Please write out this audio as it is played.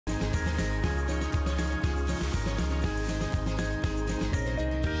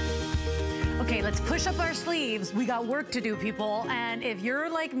Okay, let's push up our sleeves. We got work to do, people. And if you're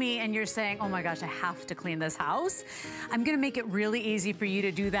like me and you're saying, oh my gosh, I have to clean this house, I'm gonna make it really easy for you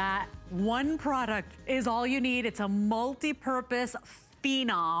to do that. One product is all you need. It's a multi-purpose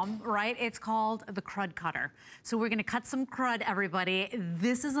phenom, right? It's called the Crud Cutter. So we're gonna cut some crud, everybody.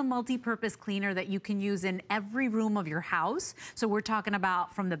 This is a multi-purpose cleaner that you can use in every room of your house. So we're talking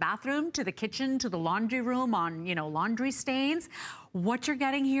about from the bathroom to the kitchen to the laundry room on, you know, laundry stains. What you're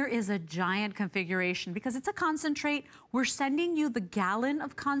getting here is a giant configuration because it's a concentrate. We're sending you the gallon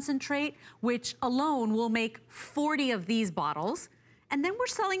of concentrate, which alone will make 40 of these bottles. And then we're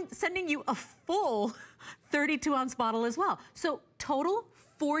sending you a full 32-ounce bottle as well. So total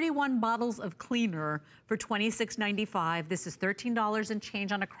 41 bottles of cleaner for $26.95. This is $13 and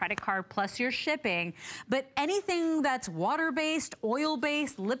change on a credit card plus your shipping. But anything that's water-based,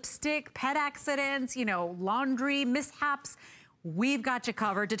 oil-based, lipstick, pet accidents, you know, laundry, mishaps, we've got you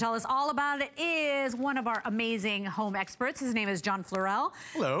covered. To tell us all about it is one of our amazing home experts. His name is John Florell.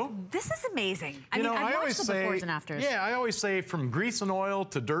 Hello. This is amazing. I mean, I've watched the befores and afters. Yeah, I always say from grease and oil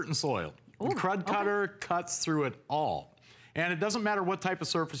to dirt and soil. Ooh, the Crud Cutter cuts through it all. And it doesn't matter what type of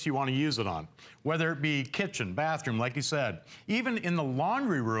surface you want to use it on, whether it be kitchen, bathroom, like you said. Even in the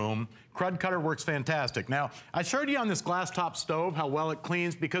laundry room, Crud Cutter works fantastic. Now, I showed you on this glass top stove how well it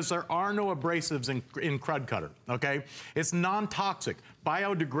cleans because there are no abrasives in Crud Cutter, okay? It's non-toxic,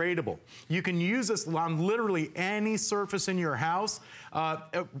 biodegradable. You can use this on literally any surface in your house,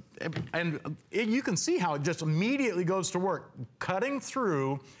 you can see how it just immediately goes to work, cutting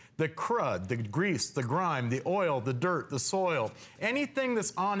through the crud, the grease, the grime, the oil, the dirt, the soil, anything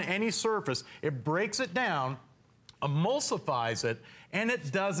that's on any surface, it breaks it down, emulsifies it, and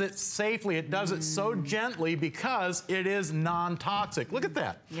it does it safely. It does it so gently because it is non-toxic. Look at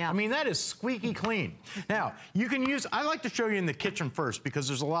that. Yeah. I mean, that is squeaky clean. Now, you can use, I like to show you in the kitchen first because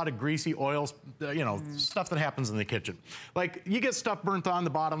there's a lot of greasy oils, you know, stuff that happens in the kitchen. Like, you get stuff burnt on the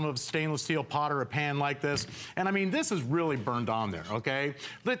bottom of a stainless steel pot or a pan like this, and I mean, this is really burned on there, okay?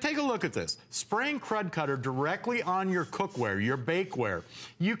 But take a look at this. Spraying Crud Cutter directly on your cookware, your bakeware,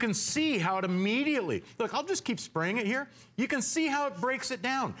 you can see how it immediately, look, I'll just keep spraying it here. You can see how it breaks it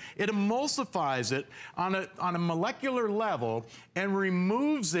down. It emulsifies it on a molecular level and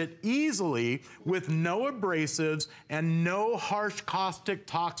removes it easily with no abrasives and no harsh caustic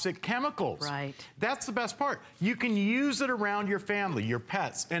toxic chemicals. Right. That's the best part. You can use it around your family, your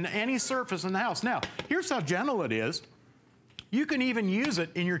pets, and any surface in the house. Now, here's how gentle it is. You can even use it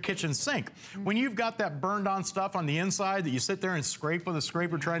in your kitchen sink. When you've got that burned on stuff on the inside that you sit there and scrape with a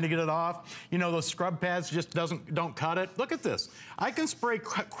scraper trying to get it off, you know, those scrub pads just don't cut it. Look at this. I can spray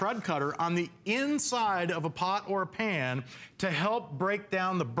Crud Cutter on the inside of a pot or a pan to help break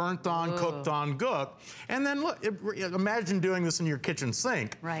down the burnt on, cooked on gook. And then look, imagine doing this in your kitchen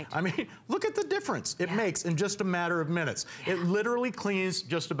sink. Right. I mean, look at the difference it makes in just a matter of minutes. It literally cleans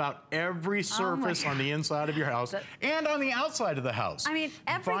just about every surface on the inside of your house and on the outside of the house. I mean,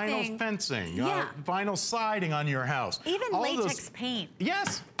 everything. Vinyl fencing, vinyl siding on your house. Even latex paint.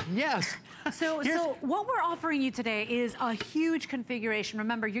 Yes, yes. So what we're offering you today is a huge configuration.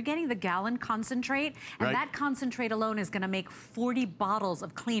 Remember, you're getting the gallon concentrate, and that concentrate alone is gonna make 40 bottles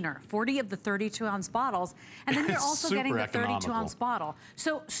of cleaner, 40 of the 32-ounce bottles, and then you're also getting the 32-ounce bottle.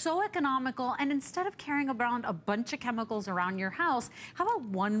 So economical, and instead of carrying around a bunch of chemicals around your house, how about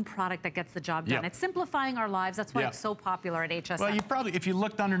one product that gets the job done? It's simplifying our lives. That's why it's so popular at HSN. Well, you probably, if you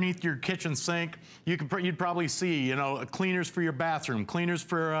looked underneath your kitchen sink, you'd probably see, you know, cleaners for your bathroom, cleaners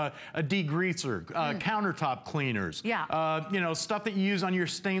for a degreaser, countertop cleaners, you know, stuff that you use on your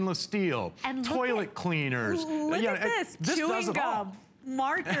stainless steel, and toilet cleaners. Look at this, chewing gum.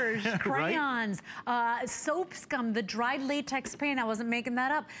 Markers, crayons, soap scum, the dried latex paint, I wasn't making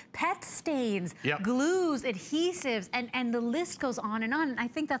that up, pet stains, glues, adhesives, and the list goes on and on. And I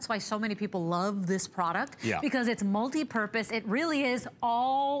think that's why so many people love this product, because it's multi-purpose. It really is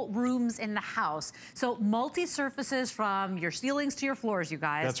all rooms in the house. So multi-surfaces from your ceilings to your floors, you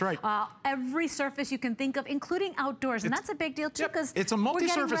guys. That's right. Every surface you can think of, including outdoors, and that's a big deal too, because it's a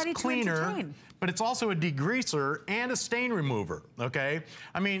multi-surface cleaner, but it's also a degreaser and a stain remover, okay?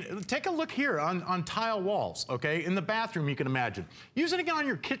 I mean, take a look here on tile walls, okay? In the bathroom, you can imagine. Use it again on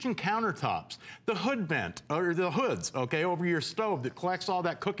your kitchen countertops, the hood vent, or the hoods, okay, over your stove that collects all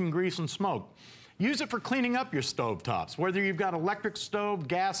that cooking grease and smoke. Use it for cleaning up your stove tops. Whether you've got electric stove,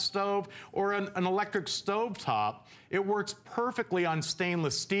 gas stove, or an electric stove top, it works perfectly on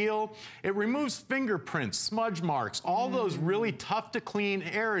stainless steel. It removes fingerprints, smudge marks, all those really tough to clean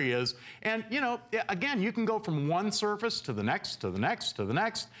areas. And you know, again, you can go from one surface to the next, to the next, to the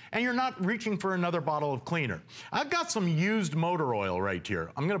next, and you're not reaching for another bottle of cleaner. I've got some used motor oil right here.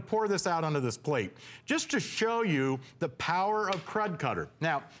 I'm gonna pour this out onto this plate just to show you the power of Crud Cutter.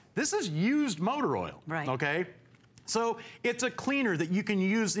 Now, this is used motor oil, right? Okay? So it's a cleaner that you can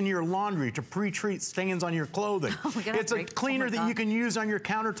use in your laundry to pre-treat stains on your clothing. It's a cleaner that you can use on your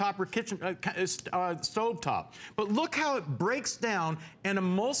countertop or kitchen stove top. But look how it breaks down and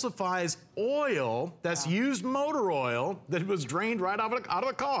emulsifies oil that's used motor oil that was drained right out of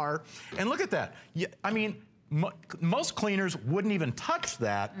a car. And look at that. I mean, most cleaners wouldn't even touch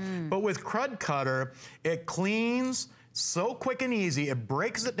that, but with Crud Cutter, it cleans so quick and easy. It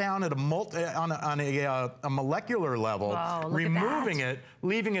breaks it down at a molecular level, removing it,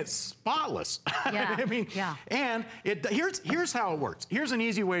 leaving it spotless. Yeah. I mean, and here's how it works. Here's an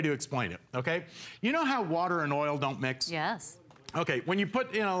easy way to explain it, okay? You know how water and oil don't mix? Yes. Okay, when you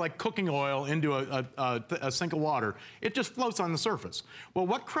put, you know, like cooking oil into a sink of water, it just floats on the surface. Well,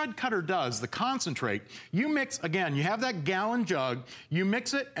 what Crud Cutter does, the concentrate, you mix, again, you have that gallon jug, you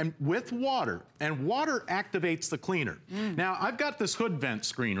mix it with water, and water activates the cleaner. Now, I've got this hood vent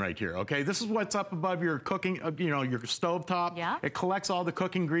screen right here, okay? This is what's up above your cooking, you know, your stove top. Yeah. It collects all the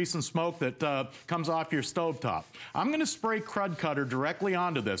cooking grease and smoke that comes off your stove top. I'm gonna spray Crud Cutter directly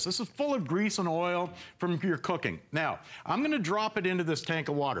onto this. This is full of grease and oil from your cooking. Now, I'm gonna drop it into this tank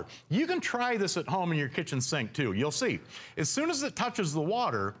of water. You can try this at home in your kitchen sink too. You'll see. As soon as it touches the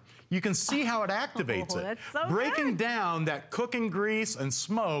water, you can see how it activates it, that's so breaking down that cooking grease and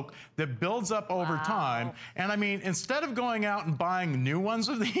smoke that builds up over time. And I mean, instead of going out and buying new ones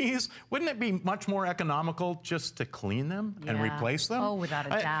of these, wouldn't it be much more economical just to clean them and replace them? Oh, without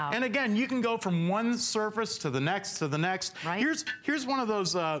a doubt. And again, you can go from one surface to the next to the next. Right. Here's one of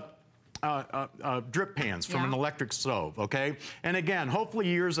those drip pans from an electric stove, okay? And again,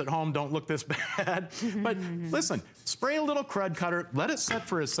 hopefully yours at home don't look this bad, but listen, spray a little Crud Cutter, let it set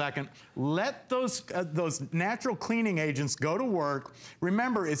for a second, let those natural cleaning agents go to work.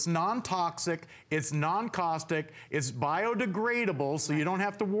 Remember, it's non-toxic, it's non-caustic, it's biodegradable, so you don't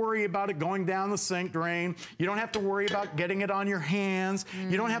have to worry about it going down the sink drain, you don't have to worry about getting it on your hands,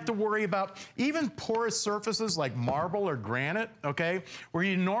 you don't have to worry about even porous surfaces like marble or granite, okay, where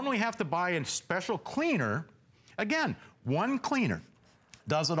you normally have to buy a special cleaner. Again, one cleaner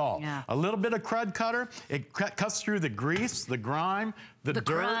does it all. A little bit of Crud Cutter, it cuts through the grease, the grime, the dirt,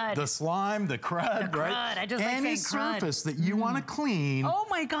 crud. the slime, the crud, right? I just Any like saying surface that you want to clean, oh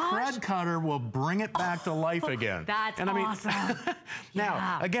my gosh, Crud Cutter will bring it back to life again. That's awesome.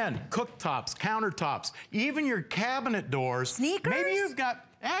 Now, again, cooktops, countertops, even your cabinet doors. Sneakers? Maybe you've got,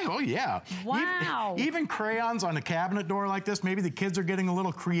 oh yeah. Wow. Even crayons on a cabinet door like this, maybe the kids are getting a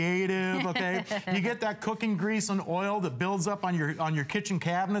little creative, okay? You get that cooking grease and oil that builds up on your kitchen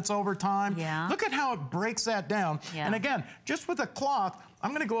cabinets over time. Look at how it breaks that down. And again, just with a cloth,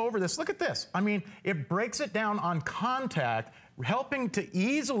 I'm gonna go over this. Look at this. I mean, it breaks it down on contact, helping to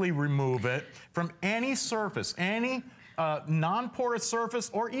easily remove it from any surface, any non-porous surface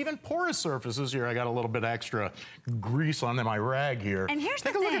or even porous surfaces. Here, I got a little bit extra grease on my rag here. And here's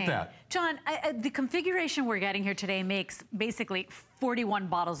Take the a thing, look at that. John, the configuration we're getting here today makes basically 41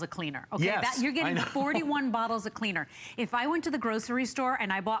 bottles of cleaner. Okay, yes, you're getting 41 bottles of cleaner. If I went to the grocery store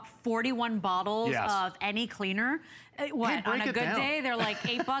and I bought 41 bottles of any cleaner, what, on a good day, they're like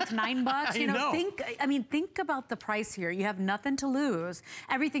 $8, $9, you know, think about the price here. You have nothing to lose,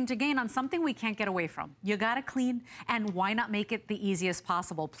 everything to gain on something we can't get away from. You gotta clean, and why not make it the easiest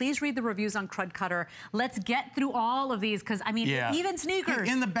possible? Please read the reviews on Crud Cutter. Let's get through all of these, because I mean, even sneakers.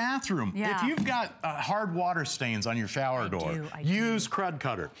 In the bathroom, if you've got hard water stains on your shower door, use Crud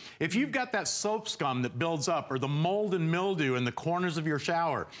Cutter. If you've got that soap scum that builds up or the mold and mildew in the corners of your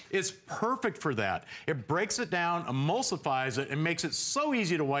shower, it's perfect for that. It breaks it down, emulsifies it, and makes it so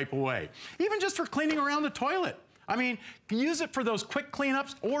easy to wipe away. Even just for cleaning around the toilet. I mean, use it for those quick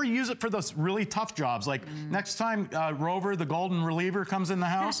cleanups or use it for those really tough jobs. Like next time Rover, the golden reliever, comes in the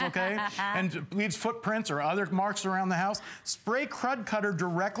house, okay, and leaves footprints or other marks around the house, spray Crud Cutter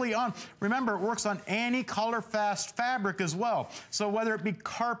directly on. Remember, it works on any color-fast fabric as well. So whether it be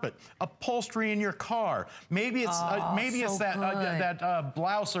carpet, upholstery in your car, maybe it's that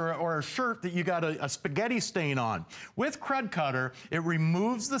blouse or a shirt that you got a spaghetti stain on. With Crud Cutter, it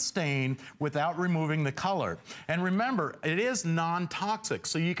removes the stain without removing the color. And And remember, it is non-toxic,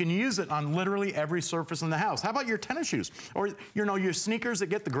 so you can use it on literally every surface in the house. How about your tennis shoes? Or, you know, your sneakers that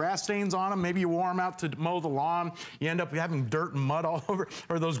get the grass stains on them. Maybe you wore them out to mow the lawn. You end up having dirt and mud all over,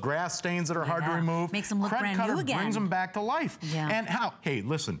 or those grass stains that are hard to remove. Makes them look brand new again. Brings them back to life. Yeah. And hey,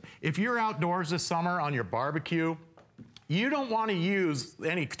 listen, if you're outdoors this summer on your barbecue, you don't want to use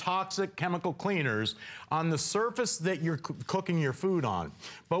any toxic chemical cleaners on the surface that you're cooking your food on.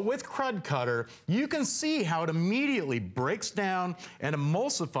 But with Crud Cutter, you can see how it immediately breaks down and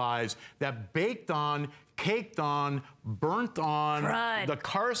emulsifies that baked on, caked on, burnt on, crud. The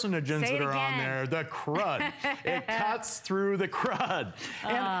carcinogens that are on there, the crud. It cuts through the crud.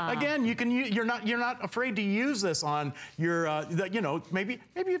 And again, you're not afraid to use this on your, you know, maybe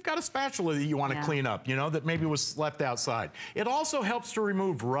you've got a spatula that you want to clean up, you know, that maybe was left outside. It also helps to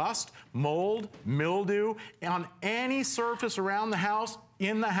remove rust, mold, mildew on any surface around the house.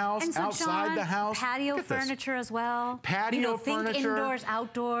 In the house, and so outside John, the house. Patio furniture as well. Patio furniture. Think indoors,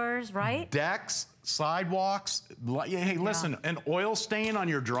 outdoors, right? Decks, sidewalks. Hey, listen, an oil stain on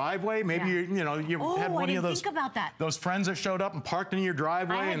your driveway. Maybe you had one of those. Think about that. Those friends that showed up and parked in your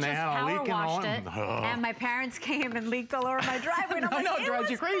driveway and they had a leak and all. And my parents came and leaked all over my driveway. And I'm I know, it drives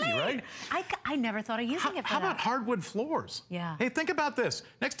you crazy, right? I never thought of using it for How about hardwood floors? Yeah. Hey, think about this.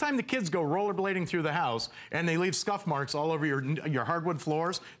 Next time the kids go rollerblading through the house and they leave scuff marks all over your hardwood floors,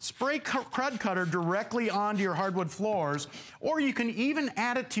 spray Crud Cutter directly onto your hardwood floors, or you can even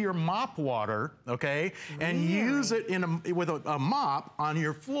add it to your mop water, okay, and use it with a mop on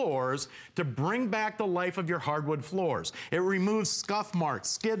your floors to bring back the life of your hardwood floors. It removes scuff marks,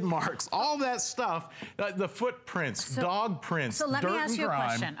 skid marks, all that stuff, the footprints, dog prints, dirt and grime. So let me ask you a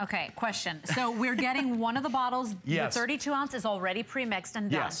question. Okay, question. So we're getting one of the bottles, the 32 ounce is already pre-mixed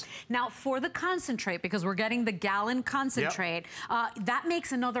and done. Yes. Now for the concentrate, because we're getting the gallon concentrate, that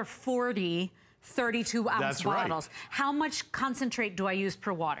makes another 40 32-ounce bottles. Right. How much concentrate do I use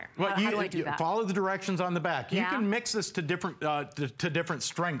per water? How do I do that? Follow the directions on the back. You can mix this to different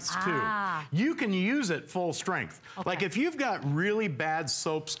strengths too. You can use it full strength. Okay. Like if you've got really bad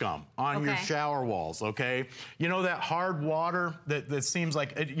soap scum on your shower walls, okay? You know that hard water that seems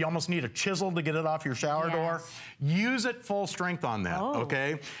like you almost need a chisel to get it off your shower door? Use it full strength on that,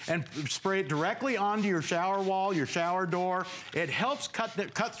 okay? And spray it directly onto your shower wall, your shower door. It helps cut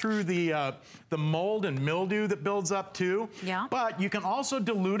through the mold and mildew that builds up too. Yeah. But you can also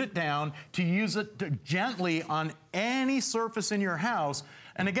dilute it down to use it gently on any surface in your house.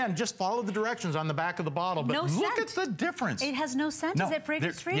 And again, just follow the directions on the back of the bottle. But look at the difference. It has no scent. No, is it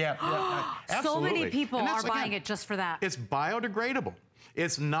fragrance-free? Yeah, absolutely. So many people are buying it just for that. It's biodegradable.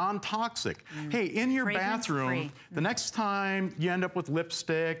 It's non-toxic. Hey, in your bathroom, the next time you end up with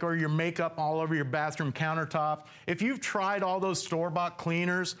lipstick or your makeup all over your bathroom countertop, if you've tried all those store-bought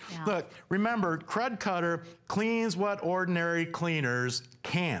cleaners, look, remember, Crud Cutter cleans what ordinary cleaners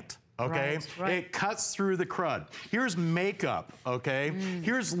can't. Okay, it cuts through the crud. Here's makeup, okay?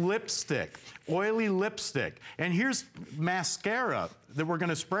 Here's lipstick, oily lipstick, and here's mascara that we're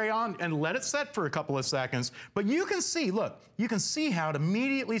gonna spray on and let it set for a couple of seconds. But you can see, look, you can see how it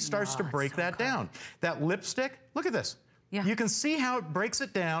immediately starts to break that down. That lipstick, look at this. Yeah. You can see how it breaks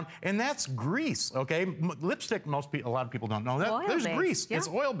it down, and that's grease, okay? Lipstick, a lot of people don't know that. There's grease, it's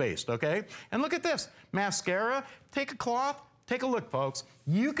oil-based, okay? And look at this, mascara, take a cloth, take a look, folks.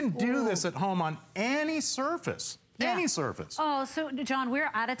 You can do this at home on any surface. Any surface. Oh, so John,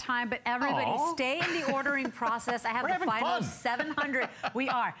 we're out of time, but everybody stay in the ordering process. I have the final 700. We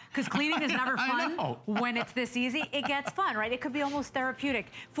are, because cleaning is never fun when it's this easy. It gets fun, right? It could be almost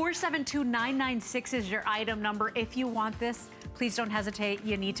therapeutic. 472996 is your item number. If you want this, please don't hesitate.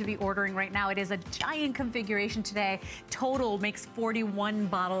 You need to be ordering right now. It is a giant configuration today. Total makes 41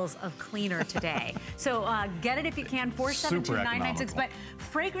 bottles of cleaner today. So get it if you can, 472996, but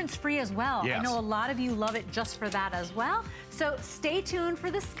fragrance-free as well. Yes. I know a lot of you love it just for that as well. So stay tuned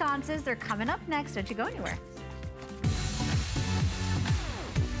for the sconces. They're coming up next. Don't you go anywhere.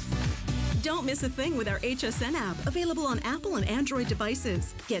 Don't miss a thing with our HSN app, available on Apple and Android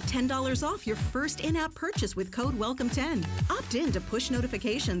devices. Get $10 off your first in-app purchase with code WELCOME10. Opt in to push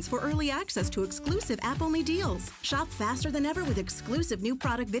notifications for early access to exclusive app-only deals. Shop faster than ever with exclusive new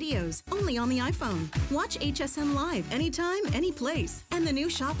product videos, only on the iPhone. Watch HSN live anytime, any place. And the new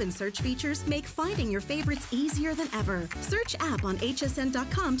shop and search features make finding your favorites easier than ever. Search app on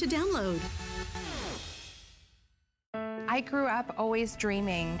hsn.com to download. I grew up always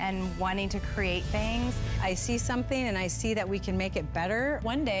dreaming and wanting to create things. I see something and I see that we can make it better.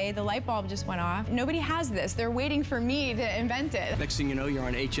 One day, the light bulb just went off. Nobody has this. They're waiting for me to invent it. Next thing you know, you're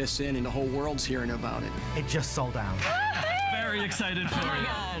on HSN and the whole world's hearing about it. It just sold out. Very very excited for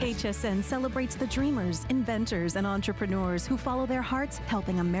you. HSN celebrates the dreamers, inventors, and entrepreneurs who follow their hearts,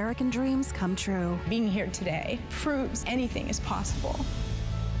 helping American dreams come true. Being here today proves anything is possible.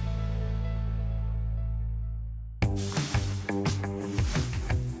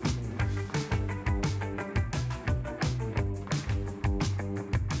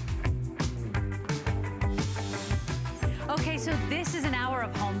 Okay, so this is an hour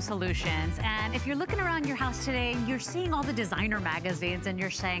of home solutions, and if you're looking around your house today and you're seeing all the designer magazines and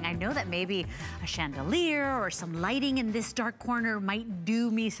you're saying, I know that maybe a chandelier or some lighting in this dark corner might do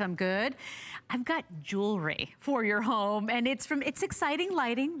me some good, I've got jewelry for your home, and it's from It's Exciting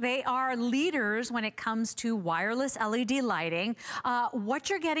Lighting. They are leaders when it comes to wireless LED lighting. What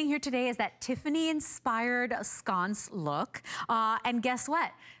you're getting here today is that Tiffany-inspired sconce look, and guess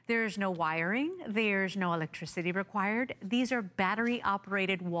what? There's no wiring, there's no electricity required. These are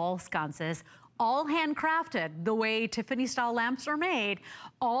battery-operated wall sconces, all handcrafted the way Tiffany style lamps are made,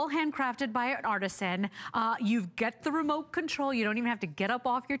 all handcrafted by an artisan. You get the remote control. You don't even have to get up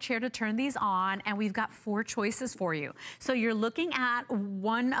off your chair to turn these on, and we've got 4 choices for you. So you're looking at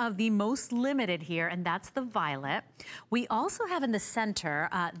one of the most limited here, and that's the violet. We also have in the center,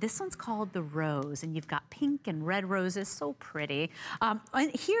 this one's called the rose, and you've got pink and red roses, so pretty.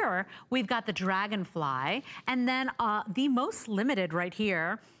 And here, we've got the dragonfly, and then the most limited right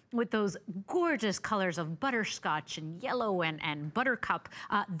here, with those gorgeous colors of butterscotch and yellow and buttercup,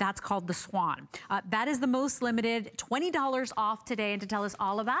 that's called the swan. That is the most limited, $20 off today. And to tell us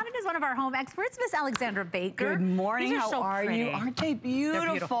all about it is one of our home experts, Miss Alexandra Baker. Good morning, how so are you? Aren't they beautiful?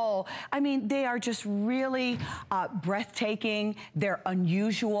 They're beautiful. I mean, they are just really breathtaking. They're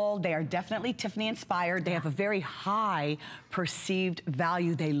unusual. They are definitely Tiffany inspired. They have a very high perceived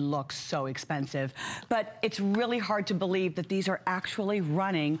value. They look so expensive, but it's really hard to believe that these are actually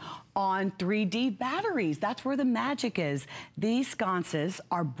running on 3D batteries. That's where the magic is. These sconces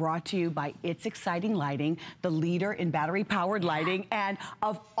are brought to you by It's Exciting Lighting, the leader in battery-powered lighting. And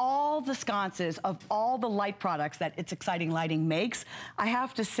of all the sconces, of all the light products that It's Exciting Lighting makes, I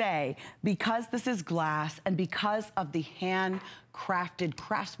have to say, because this is glass and because of the handcrafted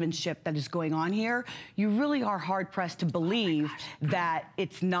craftsmanship that is going on here, you really are hard-pressed to believe that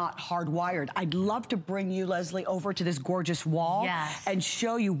it's not hardwired. I'd love to bring you, Leslie, over to this gorgeous wall and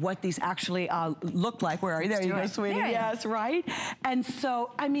show you what these actually look like. Where are you? There you go, sweetie. Yes, right? And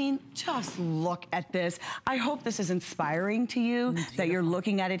so, I mean, just look at this. I hope this is inspiring to you, that you're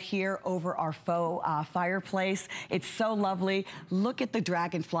looking at it here over our faux fireplace. It's so lovely. Look at the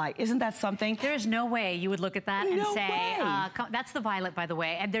dragonfly. Isn't that something? There's no way you would look at that and say, that's the violet, by the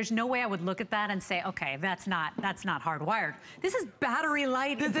way, and there's no way I would look at that and say, okay, that's not hardwired. This is battery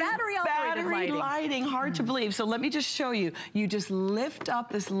light, battery lighting, hard to believe. So let me just show you. You just lift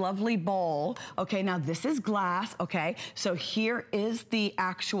up this lovely bowl. Okay, now this is glass, okay? So here is the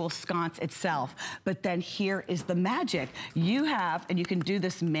actual sconce itself, but then here is the magic. You have, and you can do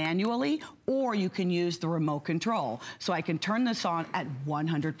this manually, or you can use the remote control. So I can turn this on at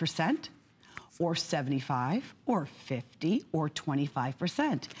 100%, or 75, or 50, or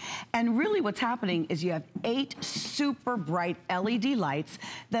 25%. And really what's happening is you have 8 super bright LED lights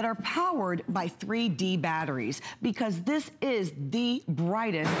that are powered by 3D batteries, because this is the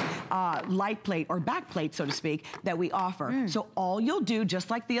brightest light plate, or back plate, so to speak, that we offer. So all you'll do, just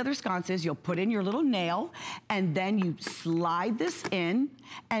like the other sconces, you'll put in your little nail, and then you slide this in,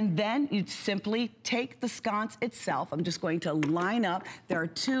 and then you simply take the sconce itself. I'm just going to line up. There are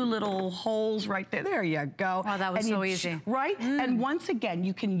 2 little holes right there. There you go. Oh, that was so easy. Right? And once again,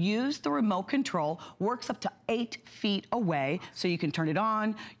 you can use the remote control. Works up to 8 feet away. So you can turn it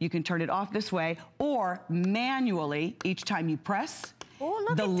on, you can turn it off this way, or manually, each time you press,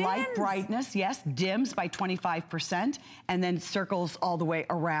 the light brightness, dims by 25%, and then circles all the way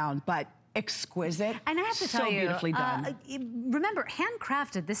around. But exquisite. And I have to tell you, beautifully done. Remember,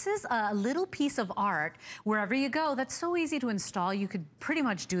 handcrafted, this is a little piece of art. Wherever you go, that's so easy to install. You could pretty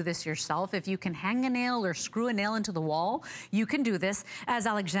much do this yourself. If you can hang a nail or screw a nail into the wall, you can do this. As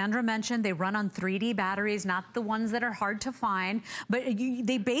Alexandra mentioned, they run on 3D batteries, not the ones that are hard to find, but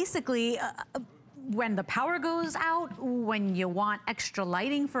they basically, when the power goes out, when you want extra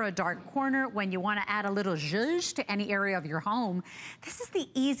lighting for a dark corner, when you want to add a little zhuzh to any area of your home, this is the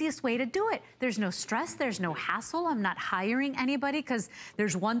easiest way to do it. There's no stress, there's no hassle. I'm not hiring anybody, because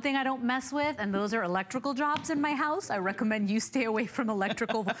there's one thing I don't mess with, and those are electrical jobs in my house. I recommend you stay away from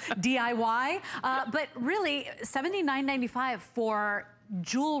electrical DIY. But really, $79.95 for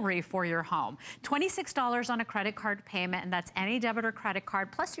jewelry for your home. $26 on a credit card payment, and that's any debit or credit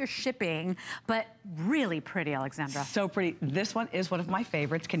card, plus your shipping, but really pretty, Alexandra. So pretty. This one is one of my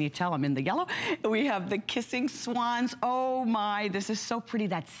favorites. Can you tell I'm in the yellow? We have the Kissing Swans. Oh my, this is so pretty.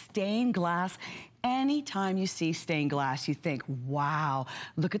 That stained glass. Anytime you see stained glass, you think, wow,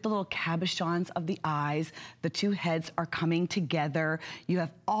 look at the little cabochons of the eyes. The two heads are coming together. You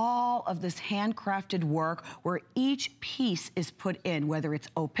have all of this handcrafted work where each piece is put in, whether it's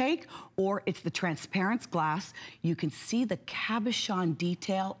opaque or it's the transparent glass. You can see the cabochon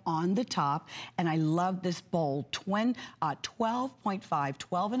detail on the top. And I love this bowl, 12.5,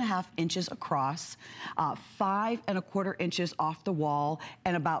 12 and a half inches across, 5 1/4 inches off the wall,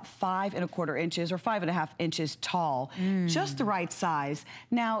 and about 5 1/4 inches or 5 1/2 inches tall, just the right size.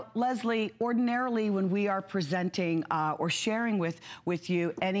 Now, Leslie, ordinarily when we are presenting or sharing with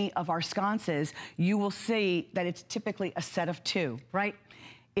you any of our sconces, you will see that it's typically a set of 2. Right.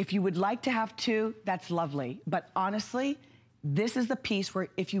 If you would like to have 2, that's lovely. But honestly, this is the piece where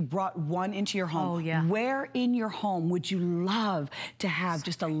if you brought one into your home, where in your home would you love to have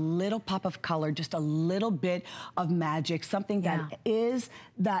just a little pop of color, just a little bit of magic, something that is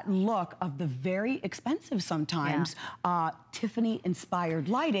that look of the very expensive sometimes Tiffany-inspired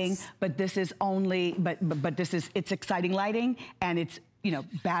lighting, but this is only, but this is, it's exciting lighting and it's, you know,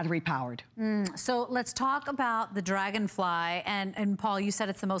 battery powered. So let's talk about the Dragonfly. And Paul, you said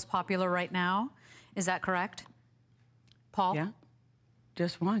it's the most popular right now. Is that correct? Paul? Yeah,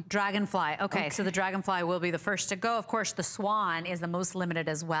 just one. Dragonfly. Okay, so the Dragonfly will be the first to go. Of course, the Swan is the most limited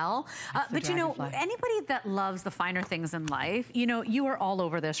as well. But you know, anybody that loves the finer things in life, you know, you are all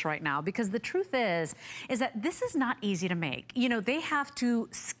over this right now, because the truth is that this is not easy to make. You know, they have to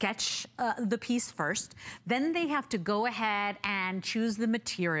sketch the piece first, then they have to go ahead and choose the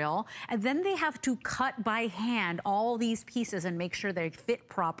material, and then they have to cut by hand all these pieces and make sure they fit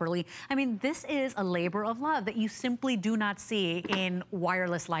properly. I mean, this is a labor of love that you simply do not see in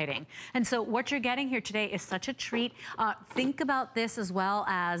wireless lighting. And so what you're getting here today is such a treat. Think about this as well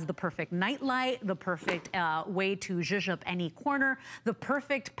as the perfect night light, the perfect way to zhuzh up any corner, the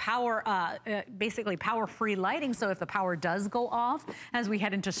perfect power, basically power-free lighting. So if the power does go off as we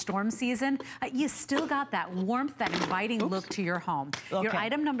head into storm season, you still got that warmth, that inviting look to your home. Your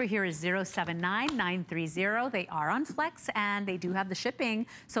item number here is 079930. They are on Flex and they do have the shipping.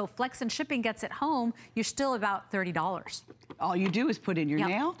 So Flex and shipping gets it home, you're still about $30. All you do is put in your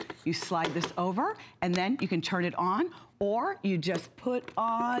nail, you slide this over, and then you can turn it on, or you just put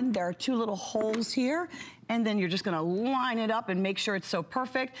on, there are 2 little holes here, and then you're just gonna line it up and make sure it's so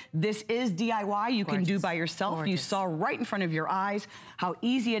perfect. This is DIY, you can do by yourself. You saw right in front of your eyes how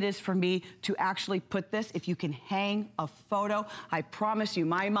easy it is for me to actually put this. If you can hang a photo, I promise you,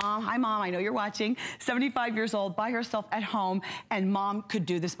 my mom, hi mom, I know you're watching, 75 years old, by herself at home, and mom could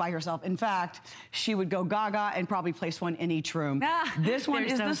do this by herself. In fact, she would go gaga and probably place one in each room. This one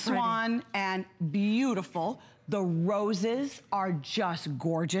is the Swan, and beautiful. The roses are just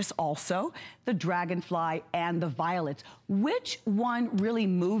gorgeous also. The Dragonfly and the violets. Which one really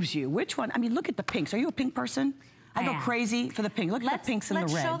moves you? Which one? I mean, look at the pinks. Are you a pink person? I go crazy for the pink. Look at the pinks and the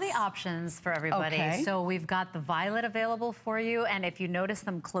reds. Let's show the options for everybody. So we've got the violet available for you, and if you notice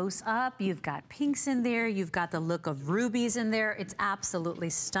them close up, you've got pinks in there, you've got the look of rubies in there. It's absolutely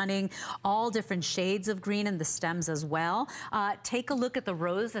stunning. All different shades of green in the stems as well. Take a look at the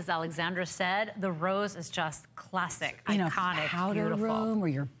rose, as Alexandra said. The rose is just classic, iconic, powder room or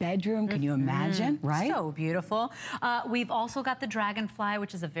your bedroom. Can you imagine? Right? So beautiful. We've also got the Dragonfly,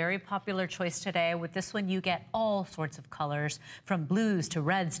 which is a very popular choice today. With this one, you get all sorts of colors, from blues to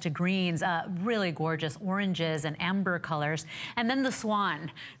reds to greens, really gorgeous oranges and amber colors. And then the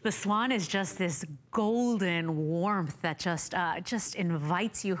Swan. The Swan is just this golden warmth that just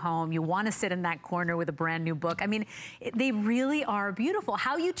invites you home. You want to sit in that corner with a brand new book. I mean, they really are beautiful.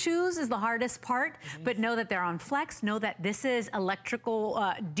 How you choose is the hardest part, but know that they're on Flex. Know that this is electrical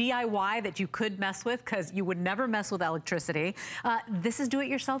DIY that you could mess with, because you would never mess with electricity. This is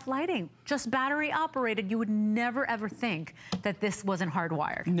do-it-yourself lighting, just battery operated. You would never ever think that this wasn't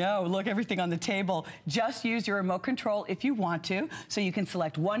hardwired. No, look, everything on the table. Just use your remote control if you want to. So you can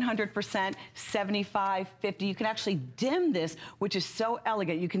select 100%, 75, 50. You can actually dim this, which is so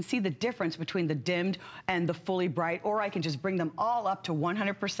elegant. You can see the difference between the dimmed and the fully bright, or I can just bring them all up to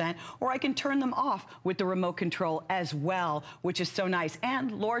 100%, or I can turn them off with the remote control as well, which is so nice.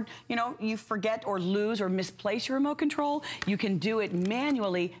 And Lord, you know, you forget or lose or misplace your remote control, you can do it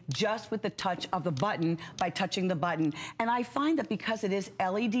manually just with the touch of the button by touching pushing the button. And I find that because it is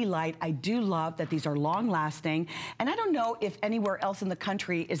LED light, I do love that these are long lasting. And I don't know if anywhere else in the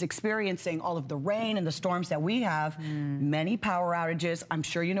country is experiencing all of the rain and the storms that we have, many power outages. I'm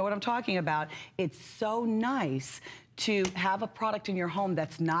sure you know what I'm talking about. It's so nice to have a product in your home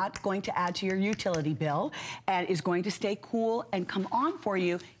that's not going to add to your utility bill and is going to stay cool and come on for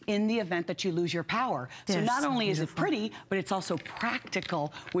you in the event that you lose your power. So not only is it pretty, but it's also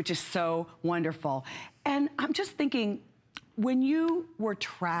practical, which is so wonderful. And I'm just thinking, when you were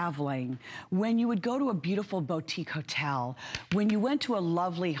traveling, when you would go to a beautiful boutique hotel, when you went to a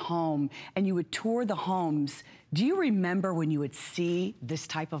lovely home and you would tour the homes, do you remember when you would see this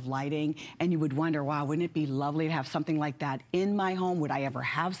type of lighting and you would wonder, wow, wouldn't it be lovely to have something like that in my home? Would I ever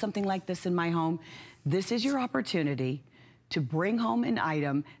have something like this in my home? This is your opportunity to bring home an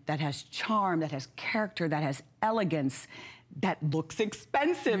item that has charm, that has character, that has elegance, that looks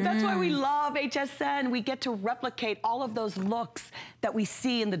expensive. That's why we love HSN. We get to replicate all of those looks that we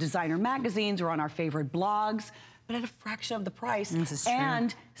see in the designer magazines or on our favorite blogs, but at a fraction of the price. This is true.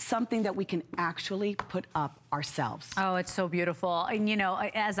 And something that we can actually put up ourselves. Oh, it's so beautiful. And you know,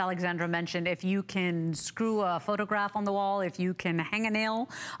 as Alexandra mentioned, if you can screw a photograph on the wall, if you can hang a nail,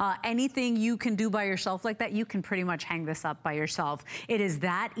 anything you can do by yourself like that, you can pretty much hang this up by yourself. It is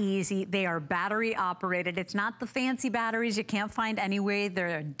that easy. They are battery operated. It's not the fancy batteries you can't find anyway.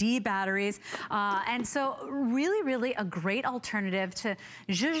 They're D batteries. And so really, really a great alternative to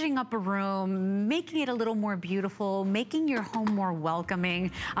zhuzhing up a room, making it a little more beautiful, making your home more welcoming.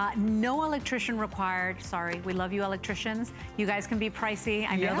 No electrician required. Sorry, we love you electricians. You guys can be pricey.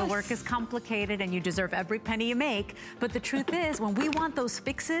 I know the work is complicated and you deserve every penny you make. But the truth is, when we want those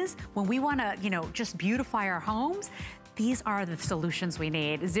fixes, when we want to, you know, just beautify our homes, these are the solutions we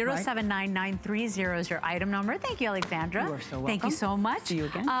need. 079930 is your item number. Thank you, Alexandra. You are so welcome. Thank you so much. See you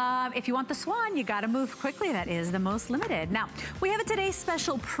again. If you want the Swan, you got to move quickly. That is the most limited. Now, we have a today's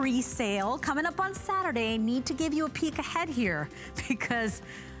special pre-sale coming up on Saturday. Need to give you a peek ahead here because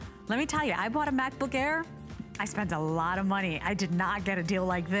let me tell you, I bought a MacBook Air. I spent a lot of money. I did not get a deal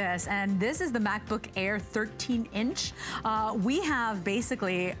like this. And this is the MacBook Air 13-inch. We have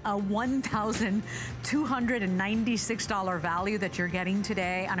basically a $1,296 value that you're getting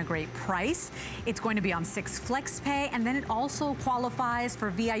today on a great price. It's going to be on 6 FlexPay, and then it also qualifies for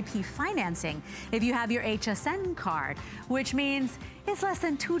VIP financing if you have your HSN card, which means it's less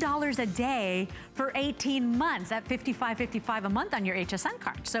than $2 a day for 18 months at $55.55 a month on your HSN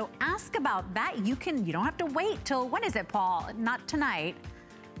card. So ask about that. You don't have to wait till, when is it, Paul? Not tonight.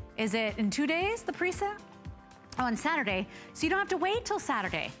 Is it in 2 days, the pre-sale? On Saturday, so you don't have to wait till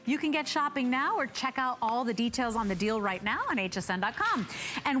Saturday. You can get shopping now or check out all the details on the deal right now on hsn.com.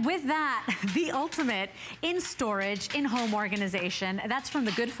 And with that, the ultimate in storage, in home organization, that's from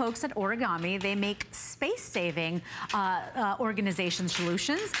the good folks at Origami. They make space-saving organization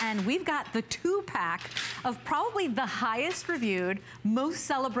solutions, and we've got the 2-pack of probably the highest reviewed, most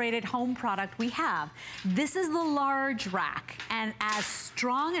celebrated home product we have. This is the large rack, and as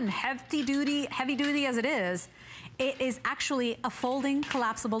strong and heavy duty as it is actually a folding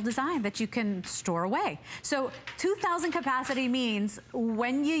collapsible design that you can store away. So 2,000 capacity means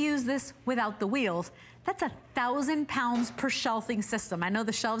when you use this without the wheels, that's 1,000 pounds per shelving system. I know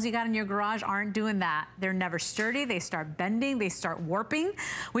the shelves you got in your garage aren't doing that. They're never sturdy. They start bending. They start warping.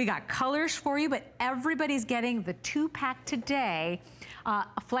 We got colors for you, but everybody's getting the 2-pack today.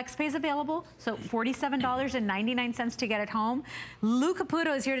 FlexPay is available, so $47.99 to get it home. Lou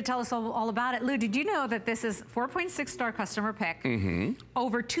Caputo is here to tell us all about it. Lou, did you know that this is 4.6-star customer pick,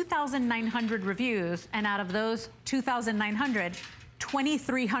 over 2,900 reviews, and out of those 2,900,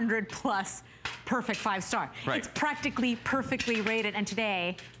 2,300 plus perfect 5-star. Right. It's practically perfectly rated, and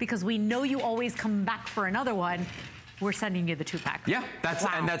today, because we know you always come back for another one, we're sending you the 2-pack. Yeah,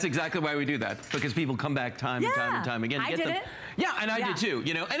 and that's exactly why we do that, because people come back time and time and time again. I did it. Yeah, and I did too,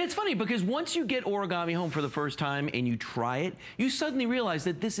 you know. And it's funny because once you get Origami home for the first time and you try it, you suddenly realize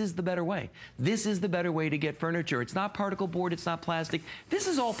that this is the better way. This is the better way to get furniture. It's not particle board, it's not plastic. This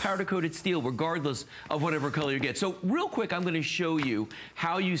is all powder coated steel, regardless of whatever color you get. So real quick, I'm gonna show you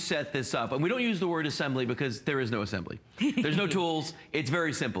how you set this up. And we don't use the word assembly because there is no assembly. There's no tools, it's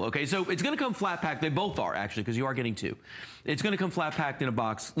very simple, okay? So it's gonna come flat packed, they both are actually, because you are getting 2. It's gonna come flat packed in a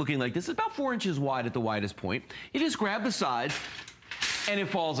box looking like this. It's about 4 inches wide at the widest point. You just grab the sides and it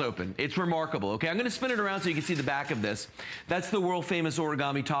falls open. It's remarkable, okay? I'm gonna spin it around so you can see the back of this. That's the world famous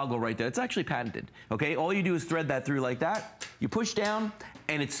Origami toggle right there. It's actually patented, okay? All you do is thread that through like that. You push down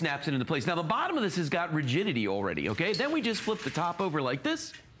and it snaps it into place. Now the bottom of this has got rigidity already, okay? Then we just flip the top over like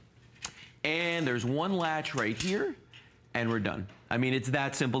this. And there's one latch right here. and we're done. I mean, it's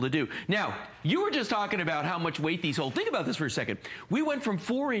that simple to do. Now, you were just talking about how much weight these hold. Think about this for a second. We went from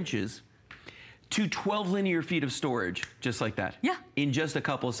 4 inches to 12 linear feet of storage, just like that. Yeah. In just a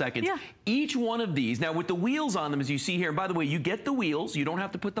couple of seconds. Yeah. Each one of these, now with the wheels on them, as you see here, and by the way, you get the wheels, you don't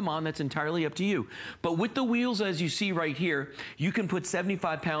have to put them on, that's entirely up to you. But with the wheels, as you see right here, you can put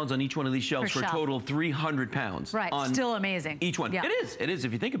 75 pounds on each one of these shelves for a total of 300 pounds. Right, still amazing. Each one. Yeah. It is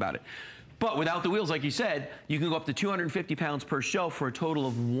if you think about it. But without the wheels, like you said, you can go up to 250 pounds per shelf for a total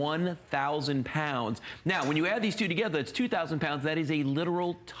of 1,000 pounds. Now, when you add these two together, it's 2,000 pounds. That is a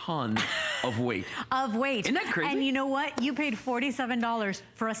literal ton of weight. Of weight. Isn't that crazy? And you know what? You paid $47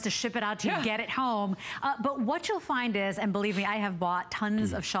 for us to ship it out to you, get it home. But what you'll find is, and believe me, I have bought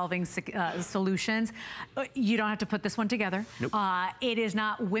tons of shelving solutions. You don't have to put this one together. Nope. It is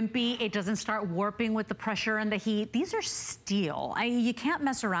not wimpy. It doesn't start warping with the pressure and the heat. These are steel. You can't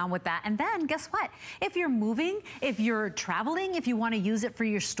mess around with that. And then guess what? If you're moving, if you're traveling, if you want to use it for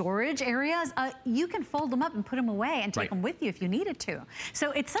your storage areas, you can fold them up and put them away and take them with you if you needed to.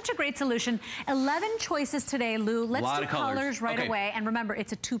 So it's such a great solution. 11 choices today, Lou. Let's do colors right away. And remember,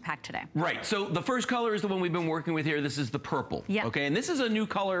 it's a 2-pack today. Right. So the first color is the one we've been working with here. This is the purple. Yeah. Okay. And this is a new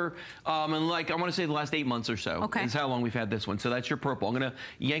color, and like I want to say the last 8 months or so. Okay. Is how long we've had this one. So that's your purple. I'm going to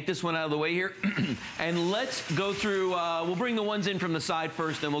yank this one out of the way here, and let's go through. We'll bring the ones in from the side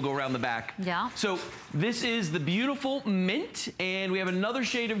first, then we'll go around the back. Yeah. So this is the beautiful mint, and we have another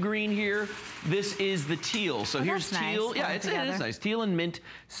shade of green here. This is the teal. So here's teal. Nice. Yeah, it is nice. Teal and mint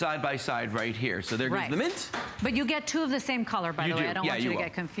side by side right here. So there goes the mint. But you get 2 of the same color, by the way. I don't want you to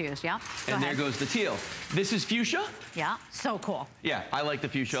get confused. Yeah. And there goes the teal. This is fuchsia. Yeah. So cool. Yeah, I like the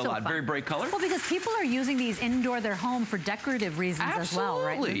fuchsia a lot. Very bright color. Well, because people are using these indoor their home for decorative reasons as well,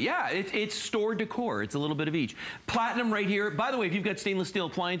 right? Absolutely. Yeah, it's store decor. It's a little bit of each. Platinum right here. By the way, if you've got stainless steel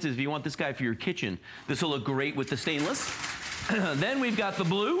appliances, if you want this guy for your kitchen, this will look great with the stainless. Then we've got the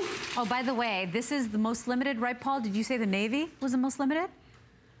blue. Oh, by the way, this is the most limited, right, Paul? Did you say the navy was the most limited?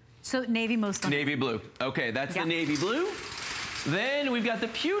 So navy most limited. Navy blue. Okay, that's the navy blue. Then we've got the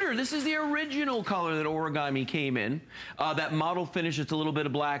pewter. This is the original color that Origami came in. That model finish, it's a little bit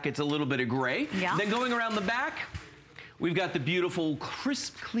of black, it's a little bit of gray. Yeah. Then going around the back, we've got the beautiful,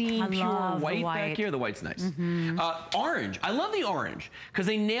 crisp, clean, pure white back here. The white's nice. Orange. I love the orange because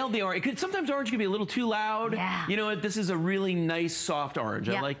they nailed the orange. Sometimes orange can be a little too loud. Yeah. You know what? This is a really nice, soft orange.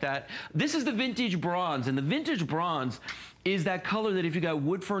 I like that. This is the vintage bronze, and the vintage bronze is that color that if you got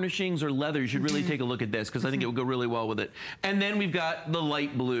wood furnishings or leather, you should really take a look at this because I think it would go really well with it. And then we've got the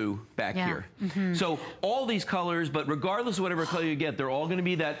light blue back here. So all these colors, but regardless of whatever color you get, they're all going to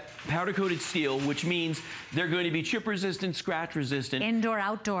be that powder-coated steel, which means they're going to be chip resistant, scratch resistant. Indoor,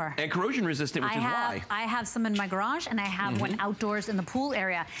 outdoor. And corrosion resistant, which is why. I have some in my garage, and I have one outdoors in the pool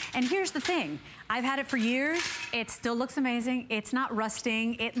area. And here's the thing. I've had it for years. It still looks amazing. It's not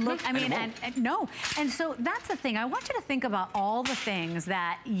rusting. It looks, I mean, and no. And so that's the thing. I want you to think about all the things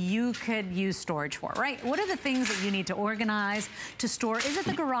that you could use storage for, right? What are the things that you need to organize, to store? Is it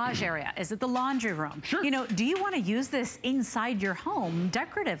the garage area? Is it the laundry room? Sure. You know, do you want to use this inside your home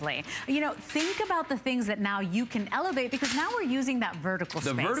decoratively? You know, think about the things that now you can elevate because now we're using that vertical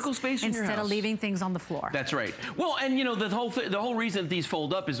space. The vertical space in your house. Instead of leaving things on the floor. That's right. Well, and you know, the whole reason that these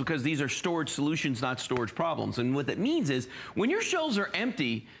fold up is because these are storage solutions, not storage problems. And what that means is when your shelves are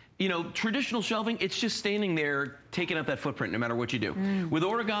empty, you know, traditional shelving, it's just standing there taking up that footprint no matter what you do. With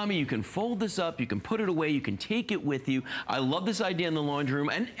Origami, you can fold this up, you can put it away, you can take it with you. I love this idea in the laundry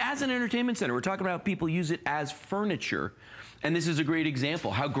room. And as an entertainment center, we're talking about people use it as furniture. And this is a great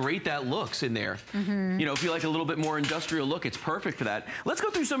example, how great that looks in there. You know, if you like a little bit more industrial look, it's perfect for that. Let's go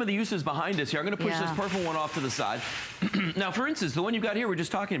through some of the uses behind us here. I'm gonna push this purple one off to the side. Now, for instance, the one you've got here, we're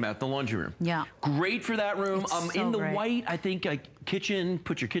just talking about, the laundry room. Yeah. Great for that room. In the white, I think kitchen,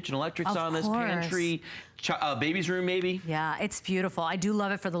 put your kitchen electrics on this, pantry, baby's room maybe. Yeah, it's beautiful. I do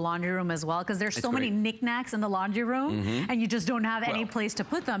love it for the laundry room as well because there's so many knickknacks in the laundry room and you just don't have any place to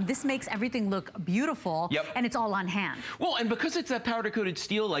put them. This makes everything look beautiful and it's all on hand. Well, and because it's that powder coated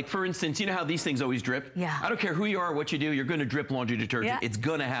steel, like for instance, you know how these things always drip? Yeah. I don't care who you are or what you do, you're gonna drip laundry detergent. It's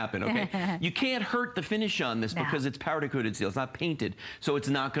gonna happen, okay? You can't hurt the finish on this because it's powder coated steel. It's not painted, so it's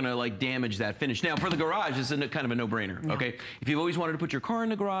not gonna like damage that finish. Now for the garage, it's kind of a no-brainer, okay? If you've always wanted to put your car in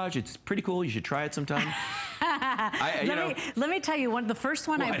the garage, it's pretty cool. You should try it sometime. Let me tell you, the first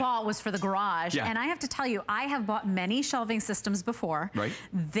one I bought was for the garage, and I have to tell you, I have bought many shelving systems before. Right.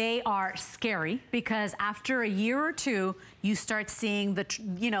 They are scary because after a year or two, you start seeing the,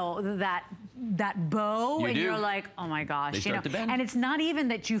 you know, that that bow, and do. you're like, oh my gosh, They start to bend. And it's not even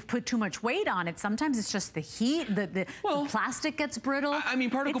that you've put too much weight on it. Sometimes it's just the heat, the plastic gets brittle. I mean,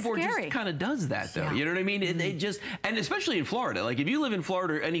 particle board just kind of does that, though. You know what I mean? It just, and especially in Florida, like if you live in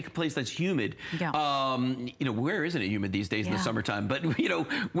Florida or any place that's humid, you know, where isn't it humid these days in the summertime? But you know,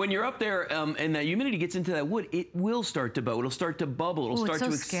 when you're up there and that humidity gets into that wood, it will start to bow. It'll start to bubble. It'll start to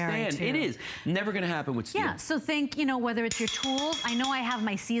expand. It is never going to happen with steel. Yeah. So think, you know, whether it's your tools. I know I have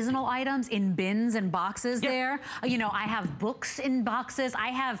my seasonal items in bins and boxes there. You know, I have books in boxes. I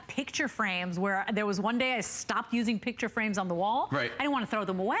have picture frames where there was one day I stopped using picture frames on the wall. I didn't want to throw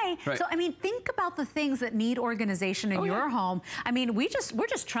them away. So I mean, think about the things that need organization in your home. I mean, we're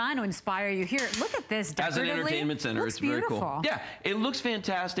just trying to inspire you here. Look at this. As an entertainment center, it's very cool. Yeah, it looks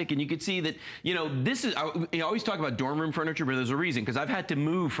fantastic, and you can see that, you know, this is, I always talk about dorm room furniture, but there's a reason, because I've had to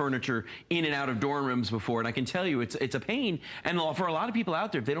move furniture in and out of dorm rooms before, and I can tell you it's a pain. And for a lot of people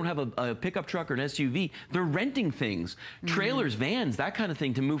out there, if they don't have a pickup truck or an SUV, they're renting things, trailers, vans, that kind of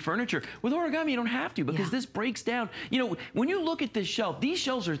thing to move furniture. With origami, you don't have to, because this breaks down. You know, when you look at this shelf, these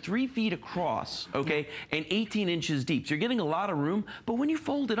shelves are 3 feet across, okay, and 18 inches deep. So you're getting a lot of room, but when you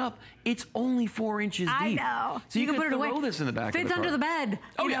fold it up, it's only 4 inches deep. I know. So you can put it away. This in the back fits of the car. under the bed.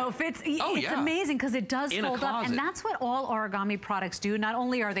 Oh, you know, fits. It's amazing because it does fold up, and that's what all origami products do. Not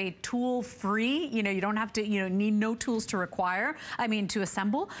only are they tool-free, you know, you don't have to, you know, need no tools to to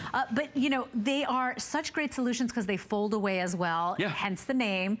assemble, but you know, they are such great solutions because they fold away as well. Hence the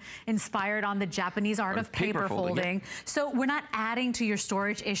name, inspired on the Japanese art of paper folding. So we're not adding to your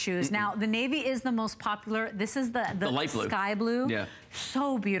storage issues. Now, the navy is the most popular. This is the light blue. Sky blue.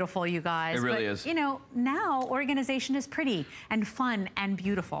 So beautiful, you guys. It really is. You know, now organization is pretty and fun and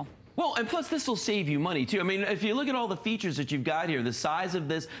beautiful. Well, and plus this will save you money too. I mean, if you look at all the features that you've got here, the size of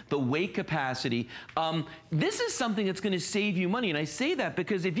this, the weight capacity, this is something that's going to save you money. And I say that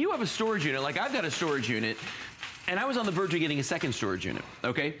because if you have a storage unit, like I've got a storage unit, and I was on the verge of getting a second storage unit,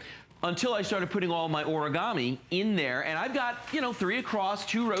 okay? Until I started putting all my origami in there, and I've got, you know, 3 across,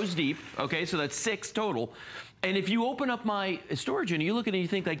 2 rows deep, okay? So that's 6 total. And if you open up my storage unit, you look at it and you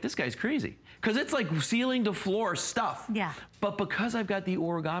think, like, this guy's crazy. Because it's like ceiling to floor stuff. But because I've got the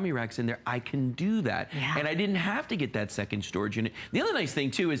origami racks in there, I can do that. And I didn't have to get that second storage unit. The other nice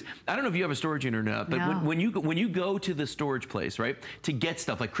thing, too, is, I don't know if you have a storage unit or not, but when you go to the storage place, right, to get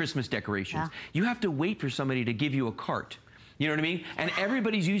stuff like Christmas decorations, you have to wait for somebody to give you a cart. You know what I mean? And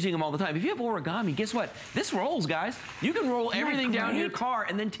everybody's using them all the time. If you have origami, guess what? This rolls, guys. You can roll everything down your car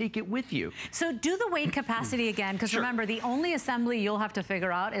and then take it with you. So do the weight capacity again, because remember, the only assembly you'll have to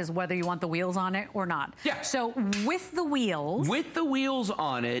figure out is whether you want the wheels on it or not. So with the wheels. With the wheels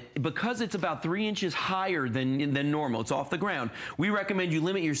on it, because it's about 3 inches higher than normal, it's off the ground, we recommend you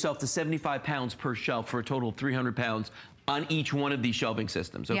limit yourself to 75 pounds per shelf for a total of 300 pounds on each one of these shelving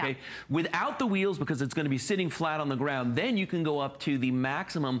systems, okay? Without the wheels, because it's going to be sitting flat on the ground, then you can go up to the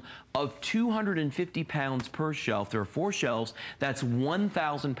maximum of 250 pounds per shelf. There are 4 shelves. That's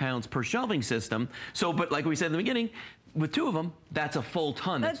 1,000 pounds per shelving system. So, but like we said in the beginning, with 2 of them, that's a full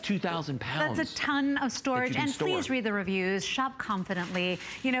ton. That's 2,000 pounds. That's a ton of storage. And please read the reviews. Shop confidently.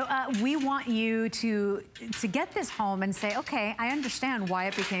 You know, we want you to get this home and say, okay, I understand why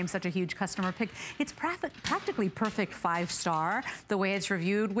it became such a huge customer pick. It's practically perfect 5-star, the way it's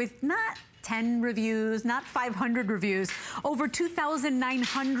reviewed, with not 10 reviews, not 500 reviews, over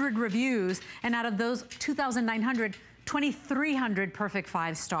 2,900 reviews. And out of those 2,900, 2,300 perfect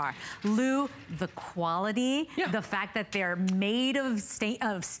 5-star. Lou, the quality, the fact that they're made of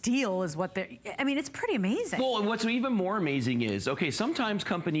steel is what they're, I mean, it's pretty amazing. Well, and what's even more amazing is, okay, sometimes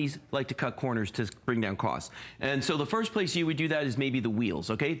companies like to cut corners to bring down costs. And so the first place you would do that is maybe the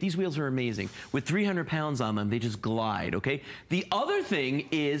wheels, okay? These wheels are amazing. With 300 pounds on them, they just glide, okay? The other thing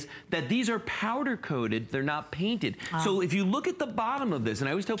is that these are powder coated, they're not painted. So if you look at the bottom of this, and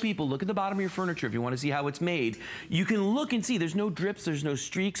I always tell people, look at the bottom of your furniture if you want to see how it's made, you can look and see there's no drips, there's no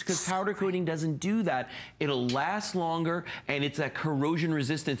streaks, because powder coating doesn't do that. It'll last longer, and it's that corrosion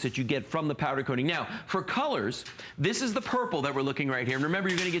resistance that you get from the powder coating. Now, for colors, this is the purple that we're looking right here. And remember,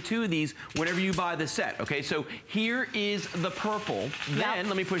 you're going to get 2 of these whenever you buy the set, okay? So here is the purple. Then,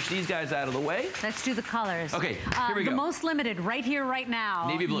 let me push these guys out of the way. Let's do the colors. Okay, here we go. The most limited right here, right now.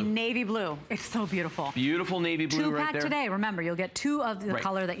 Navy blue. Navy blue. It's so beautiful. Beautiful navy blue right there. 2-pack today. Remember, you'll get 2 of the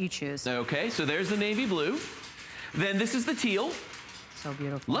color that you choose. Okay, so there's the navy blue. Then this is the teal. So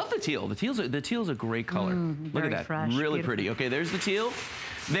beautiful. Love the teal. The teal's a great color. Look at that. Fresh, really beautiful. pretty. Okay, there's the teal.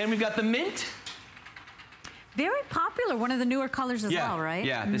 Then we've got the mint. Very popular, one of the newer colors as well, right?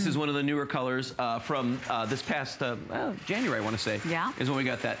 Yeah, this is one of the newer colors from this past January, I want to say. Yeah. Is when we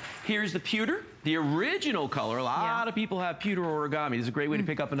got that. Here's the pewter, the original color. A lot of people have pewter origami. This is a great way to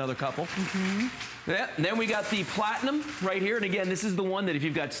pick up another couple. Yeah. Then we got the platinum right here. And again, this is the one that if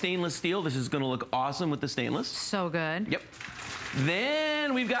you've got stainless steel, this is going to look awesome with the stainless. So good. Yep.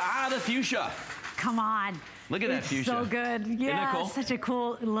 Then we've got the fuchsia. Come on. Look at that fuchsia. So good. Yeah, Isn't that cool? Such a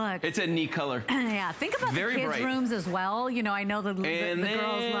cool look. It's a neat color. Yeah, think about Very the kids' bright. rooms as well. You know, I know the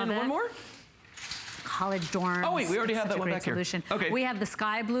girls love it. One more? College dorms. Oh wait, we already have that one back solution. here. Okay. We have the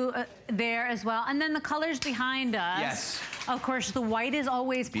sky blue there as well. And then the colors behind us. Yes. Of course, the white is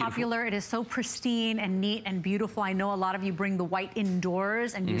always popular. It is so pristine and neat and beautiful. I know a lot of you bring the white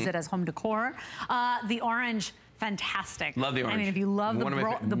indoors and use it as home decor. The orange, fantastic. Love the orange. I mean, if you love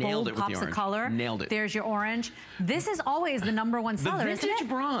the bold pops of color, nailed it. There's your orange. This is always the #1 seller, the isn't vintage it?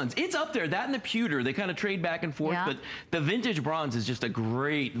 bronze, it's up there. That and the pewter, they kind of trade back and forth, but the vintage bronze is just a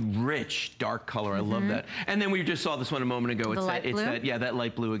great, rich, dark color. I love that. And then we just saw this one a moment ago. It's that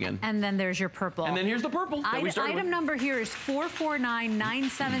light blue again. And then there's your purple. And then here's the purple that we started Item with. number here is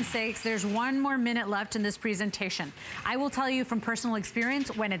 449976. There's 1 more minute left in this presentation. I will tell you from personal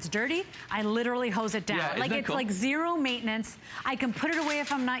experience, when it's dirty, I literally hose it down. Yeah, like it's cool? like zero maintenance. I can put it away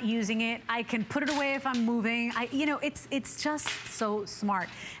if I'm not using it. I can put it away if I'm moving. You know, it's just so smart.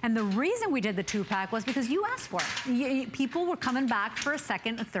 And the reason we did the 2-pack was because you asked for it. People were coming back for a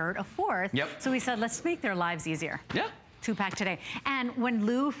second, a third, a fourth. Yep. So we said, let's make their lives easier. Yeah. 2-pack today. And when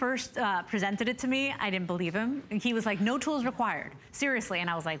Lou first presented it to me, I didn't believe him. He was like, no tools required. Seriously. And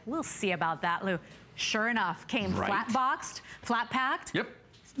I was like, we'll see about that, Lou. Sure enough, came flat boxed, flat packed. Yep.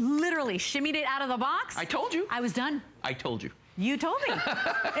 Literally shimmied it out of the box. I told you. I was done. I told you. You told me.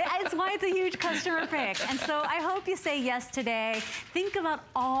 It's why it's a huge customer pick. And so I hope you say yes today. Think about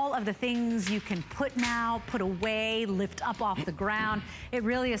all of the things you can put now, put away, lift up off the ground. It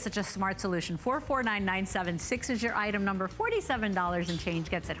really is such a smart solution. 449976 is your item number. $47 and change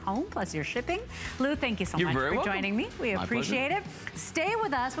gets it home, plus your shipping. Lou, thank you so much for joining me. We appreciate it. Stay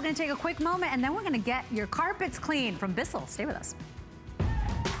with us. We're going to take a quick moment, and then we're going to get your carpets clean from Bissell. Stay with us.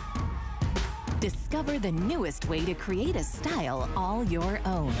 Discover the newest way to create a style all your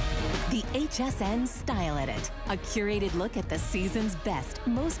own. The HSN Style Edit, a curated look at the season's best,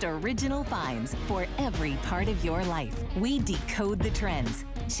 most original finds for every part of your life. We decode the trends,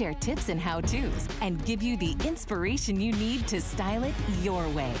 share tips and how-tos, and give you the inspiration you need to style it your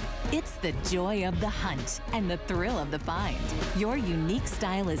way. It's the joy of the hunt and the thrill of the find. Your unique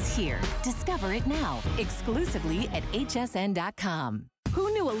style is here. Discover it now, exclusively at hsn.com.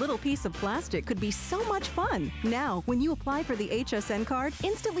 Who knew a little piece of plastic could be so much fun? Now, when you apply for the HSN card,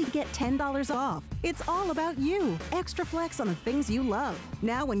 instantly get $10 off. It's all about you. Extra flex on the things you love.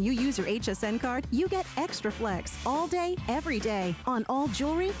 Now, when you use your HSN card, you get extra flex all day, every day on all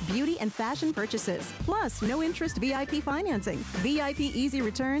jewelry, beauty, and fashion purchases. Plus, no interest VIP financing, VIP easy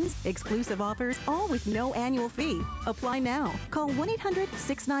returns, exclusive offers, all with no annual fee. Apply now. Call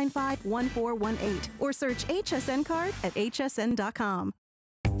 1-800-695-1418 or search HSN card at hsn.com.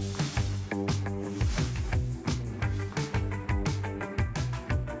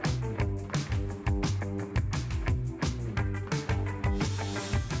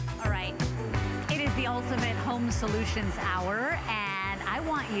 Ultimate Home Solutions Hour, and I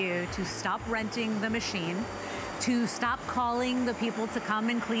want you to stop renting the machine, to stop calling the people to come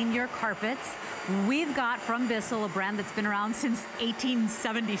and clean your carpets. We've got from Bissell, a brand that's been around since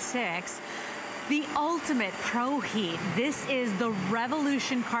 1876, the ultimate Pro Heat. This is the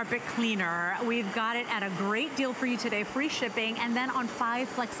Revolution Carpet Cleaner. We've got it at a great deal for you today, free shipping, and then on 5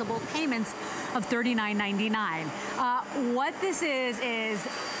 flexible payments of $39.99. What this is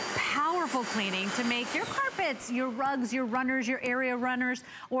powerful cleaning to make your carpets, your rugs, your runners, your area runners,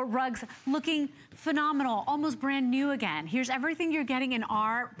 or rugs looking phenomenal, almost brand new again. Here's everything you're getting in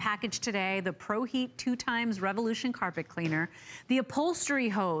our package today. The Pro Heat 2x Revolution Carpet Cleaner. The upholstery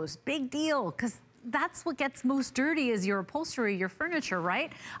hose, big deal, because that's what gets most dirty is your upholstery, your furniture,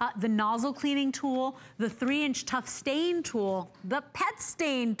 right? The nozzle cleaning tool, the 3-inch tough stain tool, the pet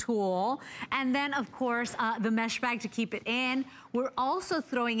stain tool, and then of course the mesh bag to keep it in. We're also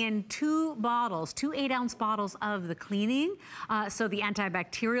throwing in 2 bottles, 2 8-ounce bottles of the cleaning. So the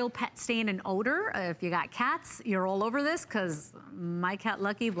antibacterial pet stain and odor. If you got cats, you're all over this, because my cat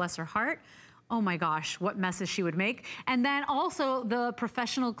Lucky, bless her heart, oh my gosh, what messes she would make. And then also the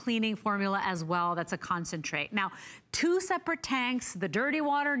professional cleaning formula as well, that's a concentrate. Now, 2 separate tanks. The dirty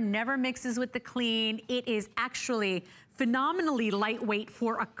water never mixes with the clean. It is actually phenomenally lightweight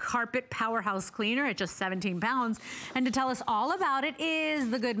for a carpet powerhouse cleaner at just 17 pounds. And to tell us all about it is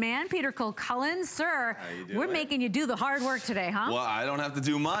the good man, Peter Kilcullen. Sir, we're making you do the hard work today, huh? Well, I don't have to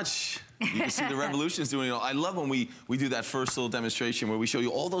do much. You can see the Revolution's doing it all. I love when we do that first little demonstration where we show you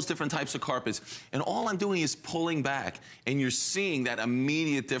all those different types of carpets, and all I'm doing is pulling back, and you're seeing that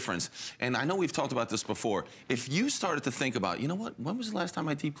immediate difference. And I know we've talked about this before. If you started to think about, you know what, when was the last time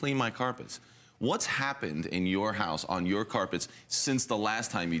I deep cleaned my carpets? What's happened in your house on your carpets since the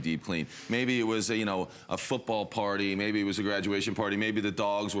last time you deep cleaned? Maybe it was, a football party. Maybe it was a graduation party. Maybe the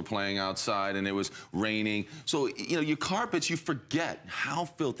dogs were playing outside and it was raining. So, your carpets, you forget how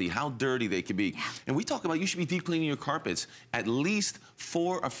filthy, how dirty they can be. Yeah. And we talk about you should be deep cleaning your carpets at least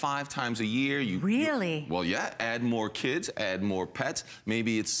 4 or 5 times a year. Really? Well, yeah. Add more kids, add more pets.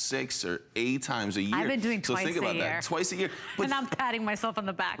 Maybe it's 6 or 8 times a year. I've been doing twice a year. So think about that. Twice a year. But, and I'm patting myself on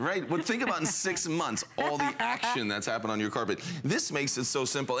the back. Right. But think about in 6 months, all the action that's happened on your carpet. This makes it so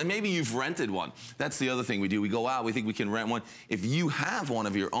simple. And maybe you've rented one. That's the other thing we do. We go out, we think we can rent one. If you have one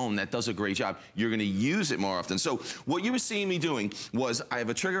of your own that does a great job, you're going to use it more often. So what you were seeing me doing was I have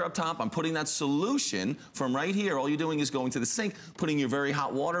a trigger up top. I'm putting that solution from right here. All you're doing is going to the sink, putting your very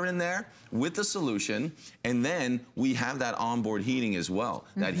hot water in there with the solution, and then we have that onboard heating as well.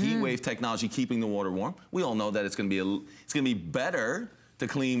 That heat wave technology keeping the water warm. We all know that it's going to be better to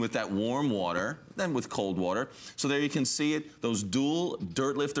clean with that warm water than with cold water. So there you can see it. Those dual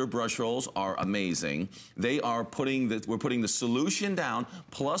dirt lifter brush rolls are amazing. They are we're putting the solution down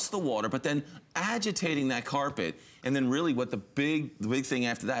plus the water, but then agitating that carpet. And then really what the big thing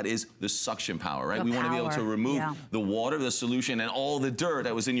after that is the suction power, right? We want to be able to remove the water, the solution, and all the dirt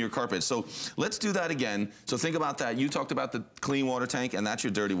that was in your carpet. So let's do that again. So think about that. You talked about the clean water tank, and that's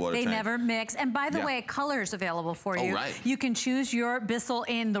your dirty water tank. They never mix. And by the way, colors available for you. Right. You can choose your Bissell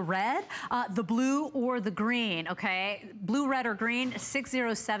in the red, the blue, or the green, okay? Blue, red, or green,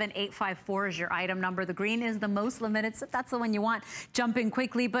 607854 is your item number. The green is the most limited, so if that's the one you want, jump in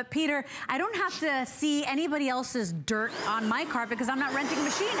quickly. But Peter, I don't have to see anybody else's dirt on my carpet because I'm not renting a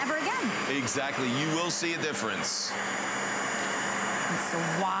machine ever again. Exactly. You will see a difference. And so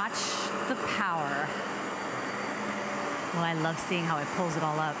watch the power. Well, I love seeing how it pulls it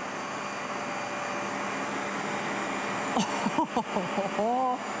all up.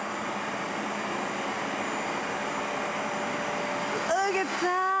 Oh, look at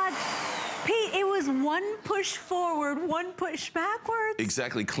that. Pete, it was one push forward, one push backwards.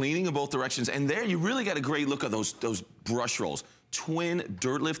 Exactly, cleaning in both directions. And there you really got a great look at those brush rolls. Twin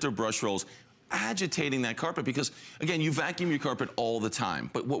dirt lifter brush rolls. Agitating that carpet because, again, you vacuum your carpet all the time.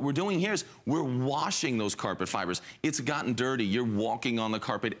 But what we're doing here is we're washing those carpet fibers. It's gotten dirty. You're walking on the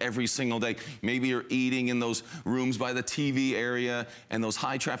carpet every single day. Maybe you're eating in those rooms by the TV area, and those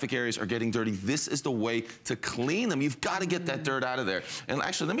high traffic areas are getting dirty. This is the way to clean them. You've got to get that dirt out of there. And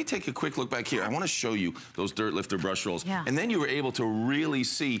actually, let me take a quick look back here. I want to show you those dirt lifter brush rolls. Yeah. And then you were able to really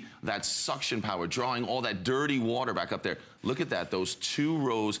see that suction power, drawing all that dirty water back up there. Look at that, those 2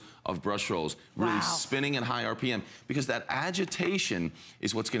 rows of brush rolls really spinning at high RPM, because that agitation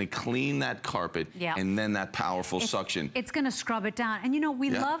is what's going to clean that carpet and then that powerful suction. It's going to scrub it down. And we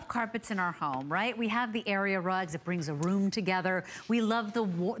love carpets in our home, right? We have the area rugs. It brings a room together. We love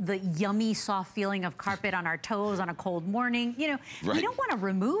the yummy, soft feeling of carpet on our toes on a cold morning. We don't want to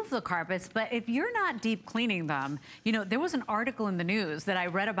remove the carpets, but if you're not deep cleaning them, there was an article in the news that I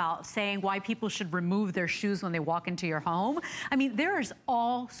read about saying why people should remove their shoes when they walk into your home. I mean, there's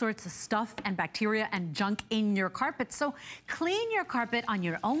all sorts of stuff and bacteria and junk in your carpet. So clean your carpet on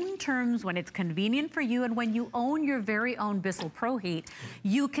your own terms when it's convenient for you, and when you own your very own Bissell Pro Heat,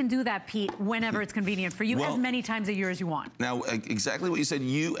 you can do that, Pete, whenever it's convenient for you, as many times a year as you want. Now, exactly what you said,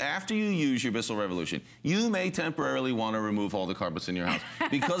 after you use your Bissell Revolution, you may temporarily want to remove all the carpets in your house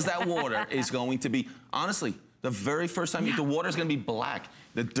because that water is going to be, honestly, the very first time the water is going to be black.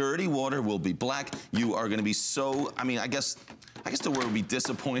 The dirty water will be black. You are going to be so, I guess the word would be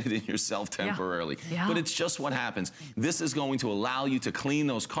disappointed in yourself temporarily. But it's just what happens. This is going to allow you to clean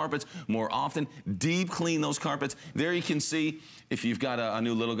those carpets more often, deep clean those carpets. There you can see, if you've got a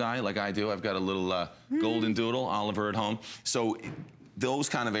new little guy like I do, I've got a little golden doodle, Oliver, at home. So those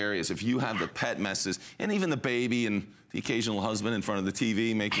kind of areas, if you have the pet messes, and even the baby and the occasional husband in front of the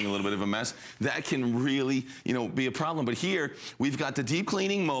TV making a little bit of a mess, that can really, be a problem. But here, we've got the deep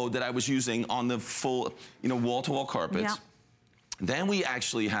cleaning mode that I was using on the full, wall-to-wall carpets. Then we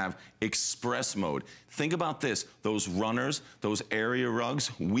actually have express mode. Think about this, those runners, those area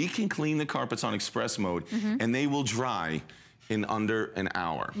rugs, we can clean the carpets on express mode, and they will dry in under an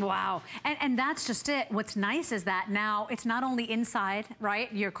hour. Wow, and that's just it. What's nice is that now it's not only inside,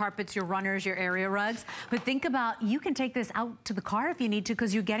 right? Your carpets, your runners, your area rugs, but think about, you can take this out to the car if you need to,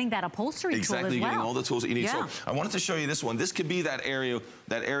 because you're getting that upholstery tool as well. Exactly, you're getting all the tools that you need. Yeah. So I wanted to show you this one. This could be that area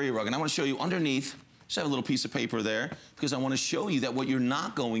rug, and I want to show you underneath. Just have a little piece of paper there, because I want to show you that what you're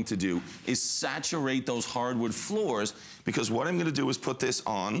not going to do is saturate those hardwood floors, because what I'm going to do is put this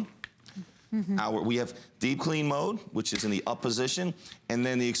on. We have deep clean mode, which is in the up position, and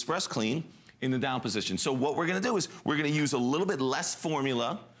then the express clean in the down position. So what we're going to do is we're going to use a little bit less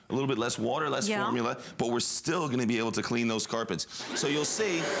formula, a little bit less water, less formula, but we're still going to be able to clean those carpets. So you'll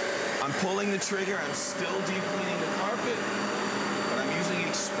see, I'm pulling the trigger, I'm still deep cleaning the carpet, but I'm using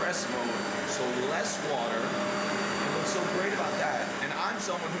express mode, so less water. And what's so great about that, and I'm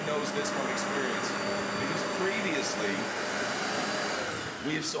someone who knows this from experience, because previously,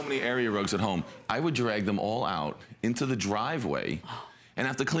 we have so many area rugs at home. I would drag them all out into the driveway and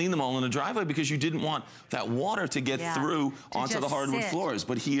have to clean them all in the driveway, because you didn't want that water to get through onto the hardwood floors.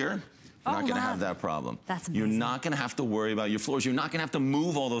 But here, you're not going to have that problem. That's amazing. You're not going to have to worry about your floors. You're not going to have to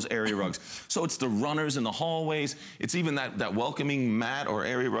move all those area rugs. So it's the runners in the hallways. It's even that welcoming mat or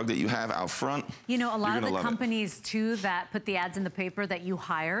area rug that you have out front. You know, a lot of the companies, too, that put the ads in the paper that you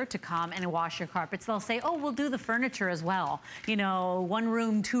hire to come and wash your carpets, they'll say, oh, we'll do the furniture as well. You know, 1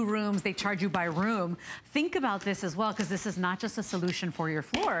 room, 2 rooms, they charge you by room. Think about this as well, because this is not just a solution for your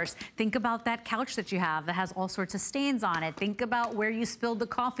floors. Think about that couch that you have that has all sorts of stains on it. Think about where you spilled the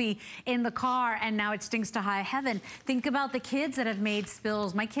coffee in the car and now it stinks to high heaven. Think about the kids that have made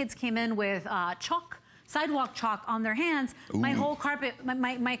spills. My kids came in with sidewalk chalk on their hands. Ooh. My whole carpet,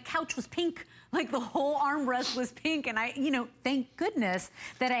 my couch was pink. Like the whole armrest was pink. And I, you know, thank goodness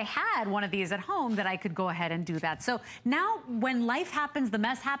that I had one of these at home that I could go ahead and do that. So now when life happens, the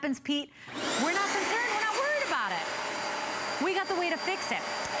mess happens, Pete, we're not concerned, we're not worried about it. We got the way to fix it.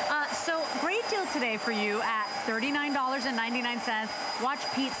 So great deal today for you at $39.99. Watch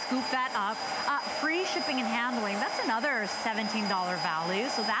Pete scoop that up. Free shipping and handling, that's another $17 value,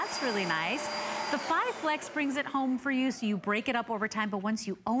 so that's really nice. The 5 Flex brings it home for you, so you break it up over time, but once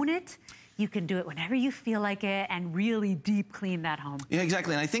you own it, you can do it whenever you feel like it and really deep clean that home. Yeah,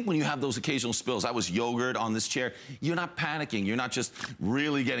 exactly. And I think when you have those occasional spills, I was yogurt on this chair, you're not panicking. You're not just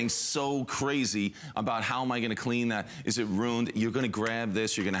really getting so crazy about how am I going to clean that? Is it ruined? You're going to grab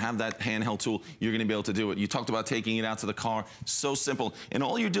this. You're going to have that handheld tool. You're going to be able to do it. You talked about taking it out to the car. So simple. And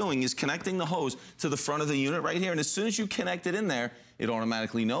all you're doing is connecting the hose to the front of the unit right here. And as soon as you connect it in there, it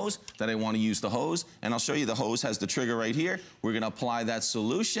automatically knows that I want to use the hose. And I'll show you the hose has the trigger right here. We're going to apply that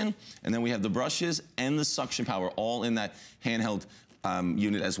solution. And then we have the brushes and the suction power all in that handheld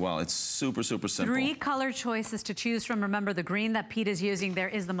unit as well. It's super, super simple. 3 color choices to choose from. Remember, the green that Pete is using there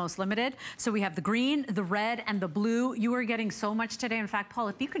is the most limited. So we have the green, the red, and the blue. You are getting so much today. In fact, Paul,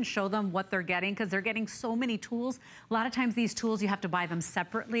 if you can show them what they're getting, because they're getting so many tools. A lot of times these tools, you have to buy them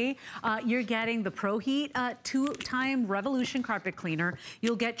separately. You're getting the Pro Heat 2-time Revolution carpet cleaner.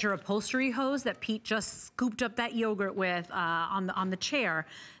 You'll get your upholstery hose that Pete just scooped up that yogurt with on the chair.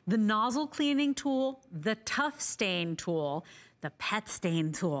 The nozzle cleaning tool, the tough stain tool, the pet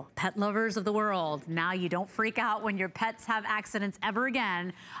stain tool. Pet lovers of the world, now you don't freak out when your pets have accidents ever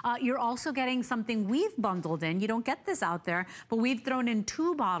again. You're also getting something we've bundled in. You don't get this out there, but we've thrown in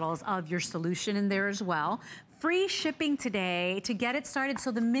 2 bottles of your solution in there as well. Free shipping today to get it started.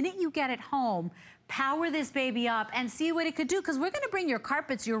 So the minute you get it home, power this baby up and see what it could do, because we're going to bring your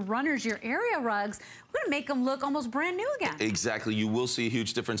carpets, your runners, your area rugs, we're going to make them look almost brand new again. Exactly. You will see a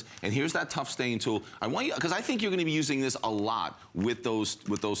huge difference. And here's that tough stain tool. I want you, because I think you're going to be using this a lot with those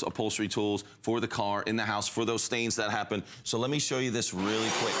upholstery tools for the car, in the house, for those stains that happen. So let me show you this really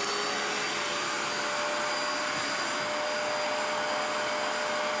quick.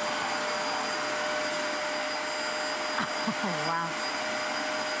 Oh, wow.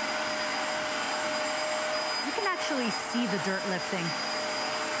 You can actually see the dirt lifting.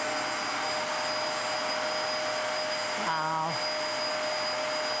 Wow.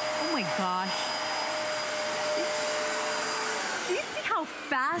 Oh my gosh. Do you see how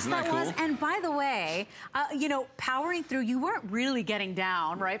fast that was? Cool? And by the way, you know, powering through, you weren't really getting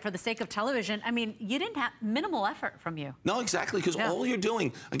down, right, for the sake of television. I mean, you didn't have minimal effort from you. No, exactly, because all you're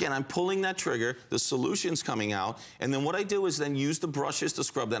doing, again, I'm pulling that trigger, the solution's coming out, and then what I do is then use the brushes to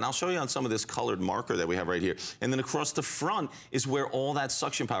scrub that. And I'll show you on some of this colored marker that we have right here. And then across the front is where all that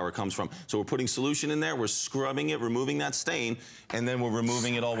suction power comes from. So we're putting solution in there, we're scrubbing it, removing that stain, and then we're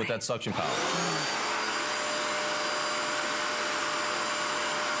removing it all with that suction power.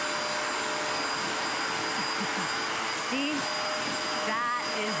 See? That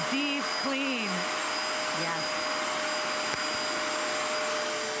is deep clean. Yes.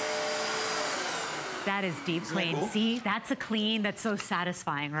 That is deep clean. Cool? See, that's a clean that's so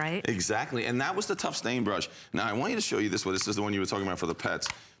satisfying, right? Exactly, and that was the tough stain brush. Now, I want you to show you this one. This is the one you were talking about for the pets,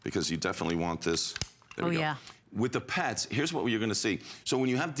 because you definitely want this. There we go. Yeah. With the pets, here's what you're gonna see. So when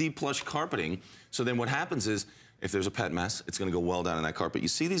you have deep plush carpeting, so then what happens is, if there's a pet mess, it's gonna go well down in that carpet. You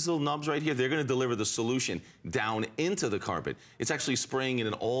see these little nubs right here? They're gonna deliver the solution down into the carpet. It's actually spraying it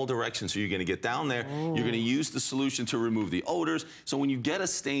in all directions, so you're gonna get down there, you're gonna use the solution to remove the odors. So when you get a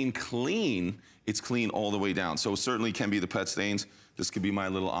stain clean, it's clean all the way down. So it certainly can be the pet stains. This could be my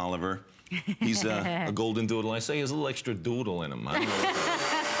little Oliver. He's a golden doodle. I say he has a little extra doodle in him. I don't know what that is.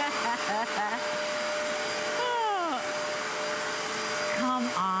 Come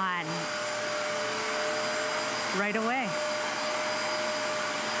on. Right away.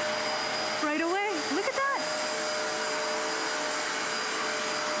 Right away. Look at that.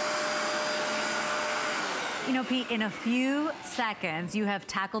 You know, Pete, in a few seconds, you have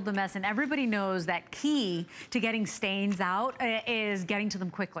tackled the mess, and everybody knows that key to getting stains out is getting to them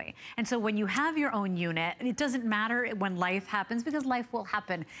quickly. And so when you have your own unit, it doesn't matter when life happens, because life will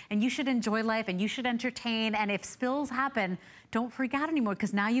happen, and you should enjoy life, and you should entertain, and if spills happen, don't freak out anymore,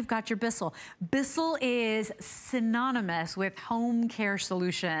 because now you've got your Bissell. Bissell is synonymous with home care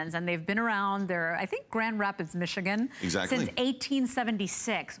solutions, and they've been around. They're, I think, Grand Rapids, Michigan. Exactly. Since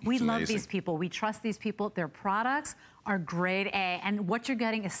 1876. We love these people. We trust these people. Their products are grade A, and what you're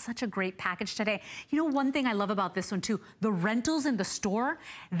getting is such a great package today. You know, one thing I love about this one too, the rentals in the store,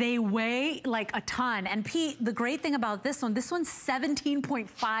 they weigh like a ton. And Pete, the great thing about this one's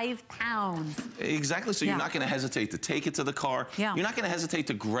 17.5 pounds. Exactly, so you're not gonna hesitate to take it to the car. Yeah. You're not gonna hesitate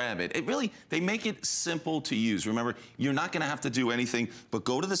to grab it. It really, they make it simple to use. Remember, you're not gonna have to do anything but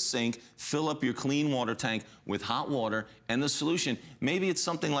go to the sink, fill up your clean water tank with hot water and the solution. Maybe it's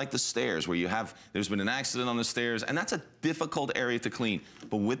something like the stairs where there's been an accident on the stairs, and that's a difficult area to clean.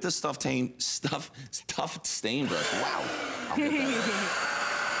 But with the stuffed stain brush, wow. I'll get that.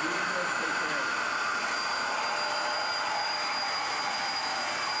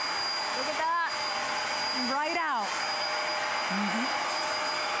 Look at that. Right out.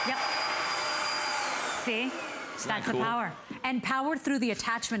 Yep. See? That's the power. And powered through the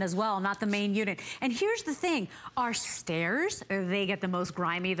attachment as well, not the main unit. And here's the thing, our stairs, they get the most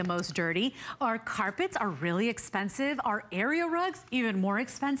grimy, the most dirty. Our carpets are really expensive. Our area rugs, even more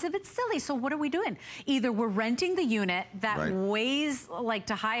expensive. It's silly, so what are we doing? Either we're renting the unit that weighs like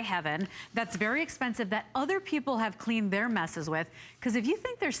to high heaven, that's very expensive, that other people have cleaned their messes with. Because if you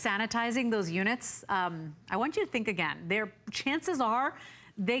think they're sanitizing those units, I want you to think again. Their chances are,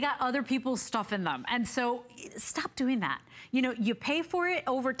 they got other people's stuff in them. And so stop doing that. You know, you pay for it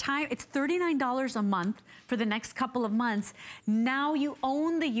over time. It's $39 a month for the next couple of months. Now you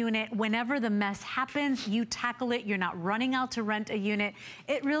own the unit. Whenever the mess happens, you tackle it. You're not running out to rent a unit.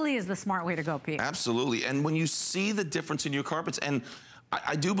 It really is the smart way to go, Pete. Absolutely. And when you see the difference in your carpets, and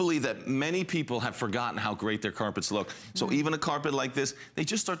I do believe that many people have forgotten how great their carpets look. So even a carpet like this, they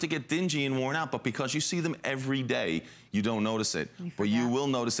just start to get dingy and worn out, but because you see them every day, you don't notice it. But you will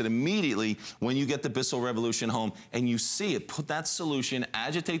notice it immediately when you get the Bissell Revolution home and you see it. Put that solution,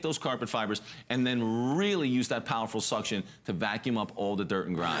 agitate those carpet fibers, and then really use that powerful suction to vacuum up all the dirt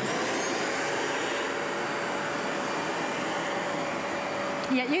and grime.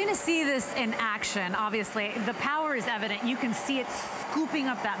 Yeah, you're gonna see this in action, obviously. The power is evident. You can see it scooping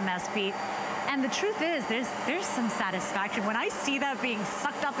up that mess, Pete. And the truth is, there's some satisfaction. When I see that being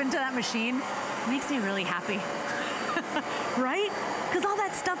sucked up into that machine, it makes me really happy. Right? Because all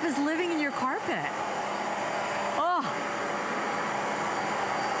that stuff is living in your carpet. Oh.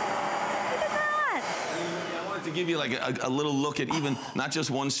 Look at that. I wanted to give you like a little look at even not just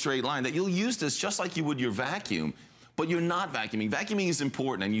one straight line, that you'll use this just like you would your vacuum. But you're not vacuuming. Vacuuming is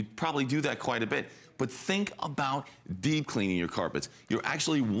important, and you probably do that quite a bit. But think about deep cleaning your carpets. You're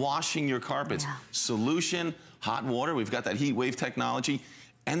actually washing your carpets. Yeah. Solution, hot water, we've got that heat wave technology,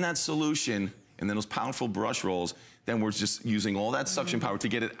 and that solution, and then those powerful brush rolls, then we're just using all that suction power to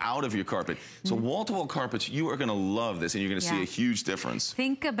get it out of your carpet. So wall-to-wall carpets, you are gonna love this, and you're gonna see a huge difference.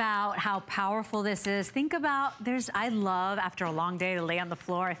 Think about how powerful this is. Think about, I love, after a long day to lay on the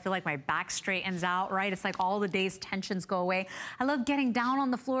floor, I feel like my back straightens out, right? It's like all the day's tensions go away. I love getting down on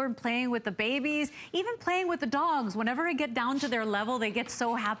the floor and playing with the babies, even playing with the dogs. Whenever I get down to their level, they get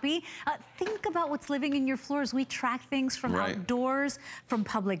so happy. Think about what's living in your floors. We track things from outdoors, from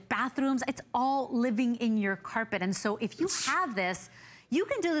public bathrooms. It's all living in your carpet. And so if you have this, you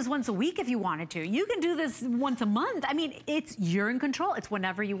can do this once a week if you wanted to. You can do this once a month. I mean, you're in control. It's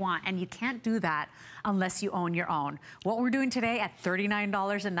whenever you want, and you can't do that unless you own your own. What we're doing today at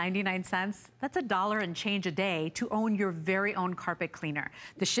 $39.99, that's $1 and change a day to own your very own carpet cleaner.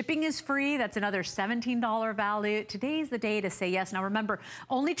 The shipping is free. That's another $17 value. Today's the day to say yes. Now remember,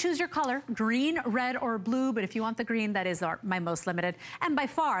 only choose your color, green, red, or blue, but if you want the green, that is my most limited. And by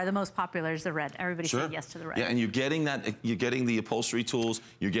far, the most popular is the red. Everybody said yes to the red. Yeah, and you're getting the upholstery tools,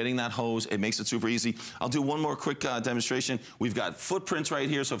 you're getting that hose. It makes it super easy. I'll do one more quick demonstration. We've got footprints right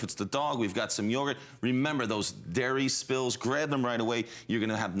here, so if it's the dog, we've got some yogurt. Remember those dairy spills, grab them right away. You're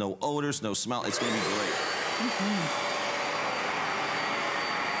gonna have no odors, no smell. It's gonna be great.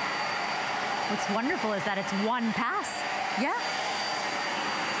 What's wonderful is that it's one pass. Yeah.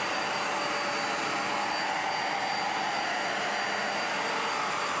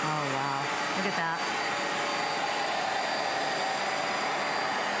 Oh, wow. Look at that.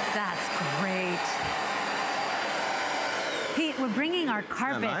 That's great. Pete, we're bringing our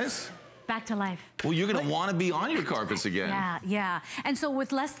carpets back to life. Well, you're going to want to be on your carpets again. Yeah. And so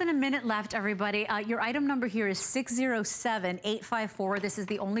with less than a minute left, everybody, your item number here is 607854. This is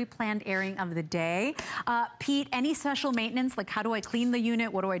the only planned airing of the day. Pete, any special maintenance? Like, how do I clean the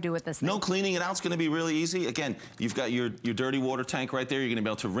unit? What do I do with this thing? No, cleaning it out is going to be really easy. Again, you've got your dirty water tank right there. You're going to be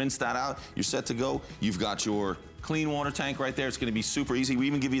able to rinse that out. You're set to go. You've got your clean water tank right there. It's going to be super easy. We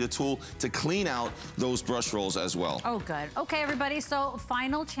even give you the tool to clean out those brush rolls as well. Oh, good. Okay, everybody, so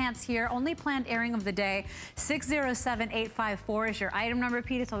final chance here. Only planned airing of the day. 607854 is your item number,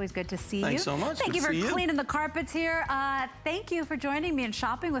 Pete. It's always good to see you. Thanks so much. Thank you for cleaning the carpets here. Thank you for joining me and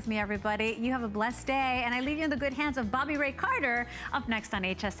shopping with me, everybody. You have a blessed day, and I leave you in the good hands of Bobby Ray Carter up next on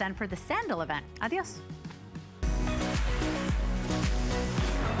HSN for the Sandal event. Adios.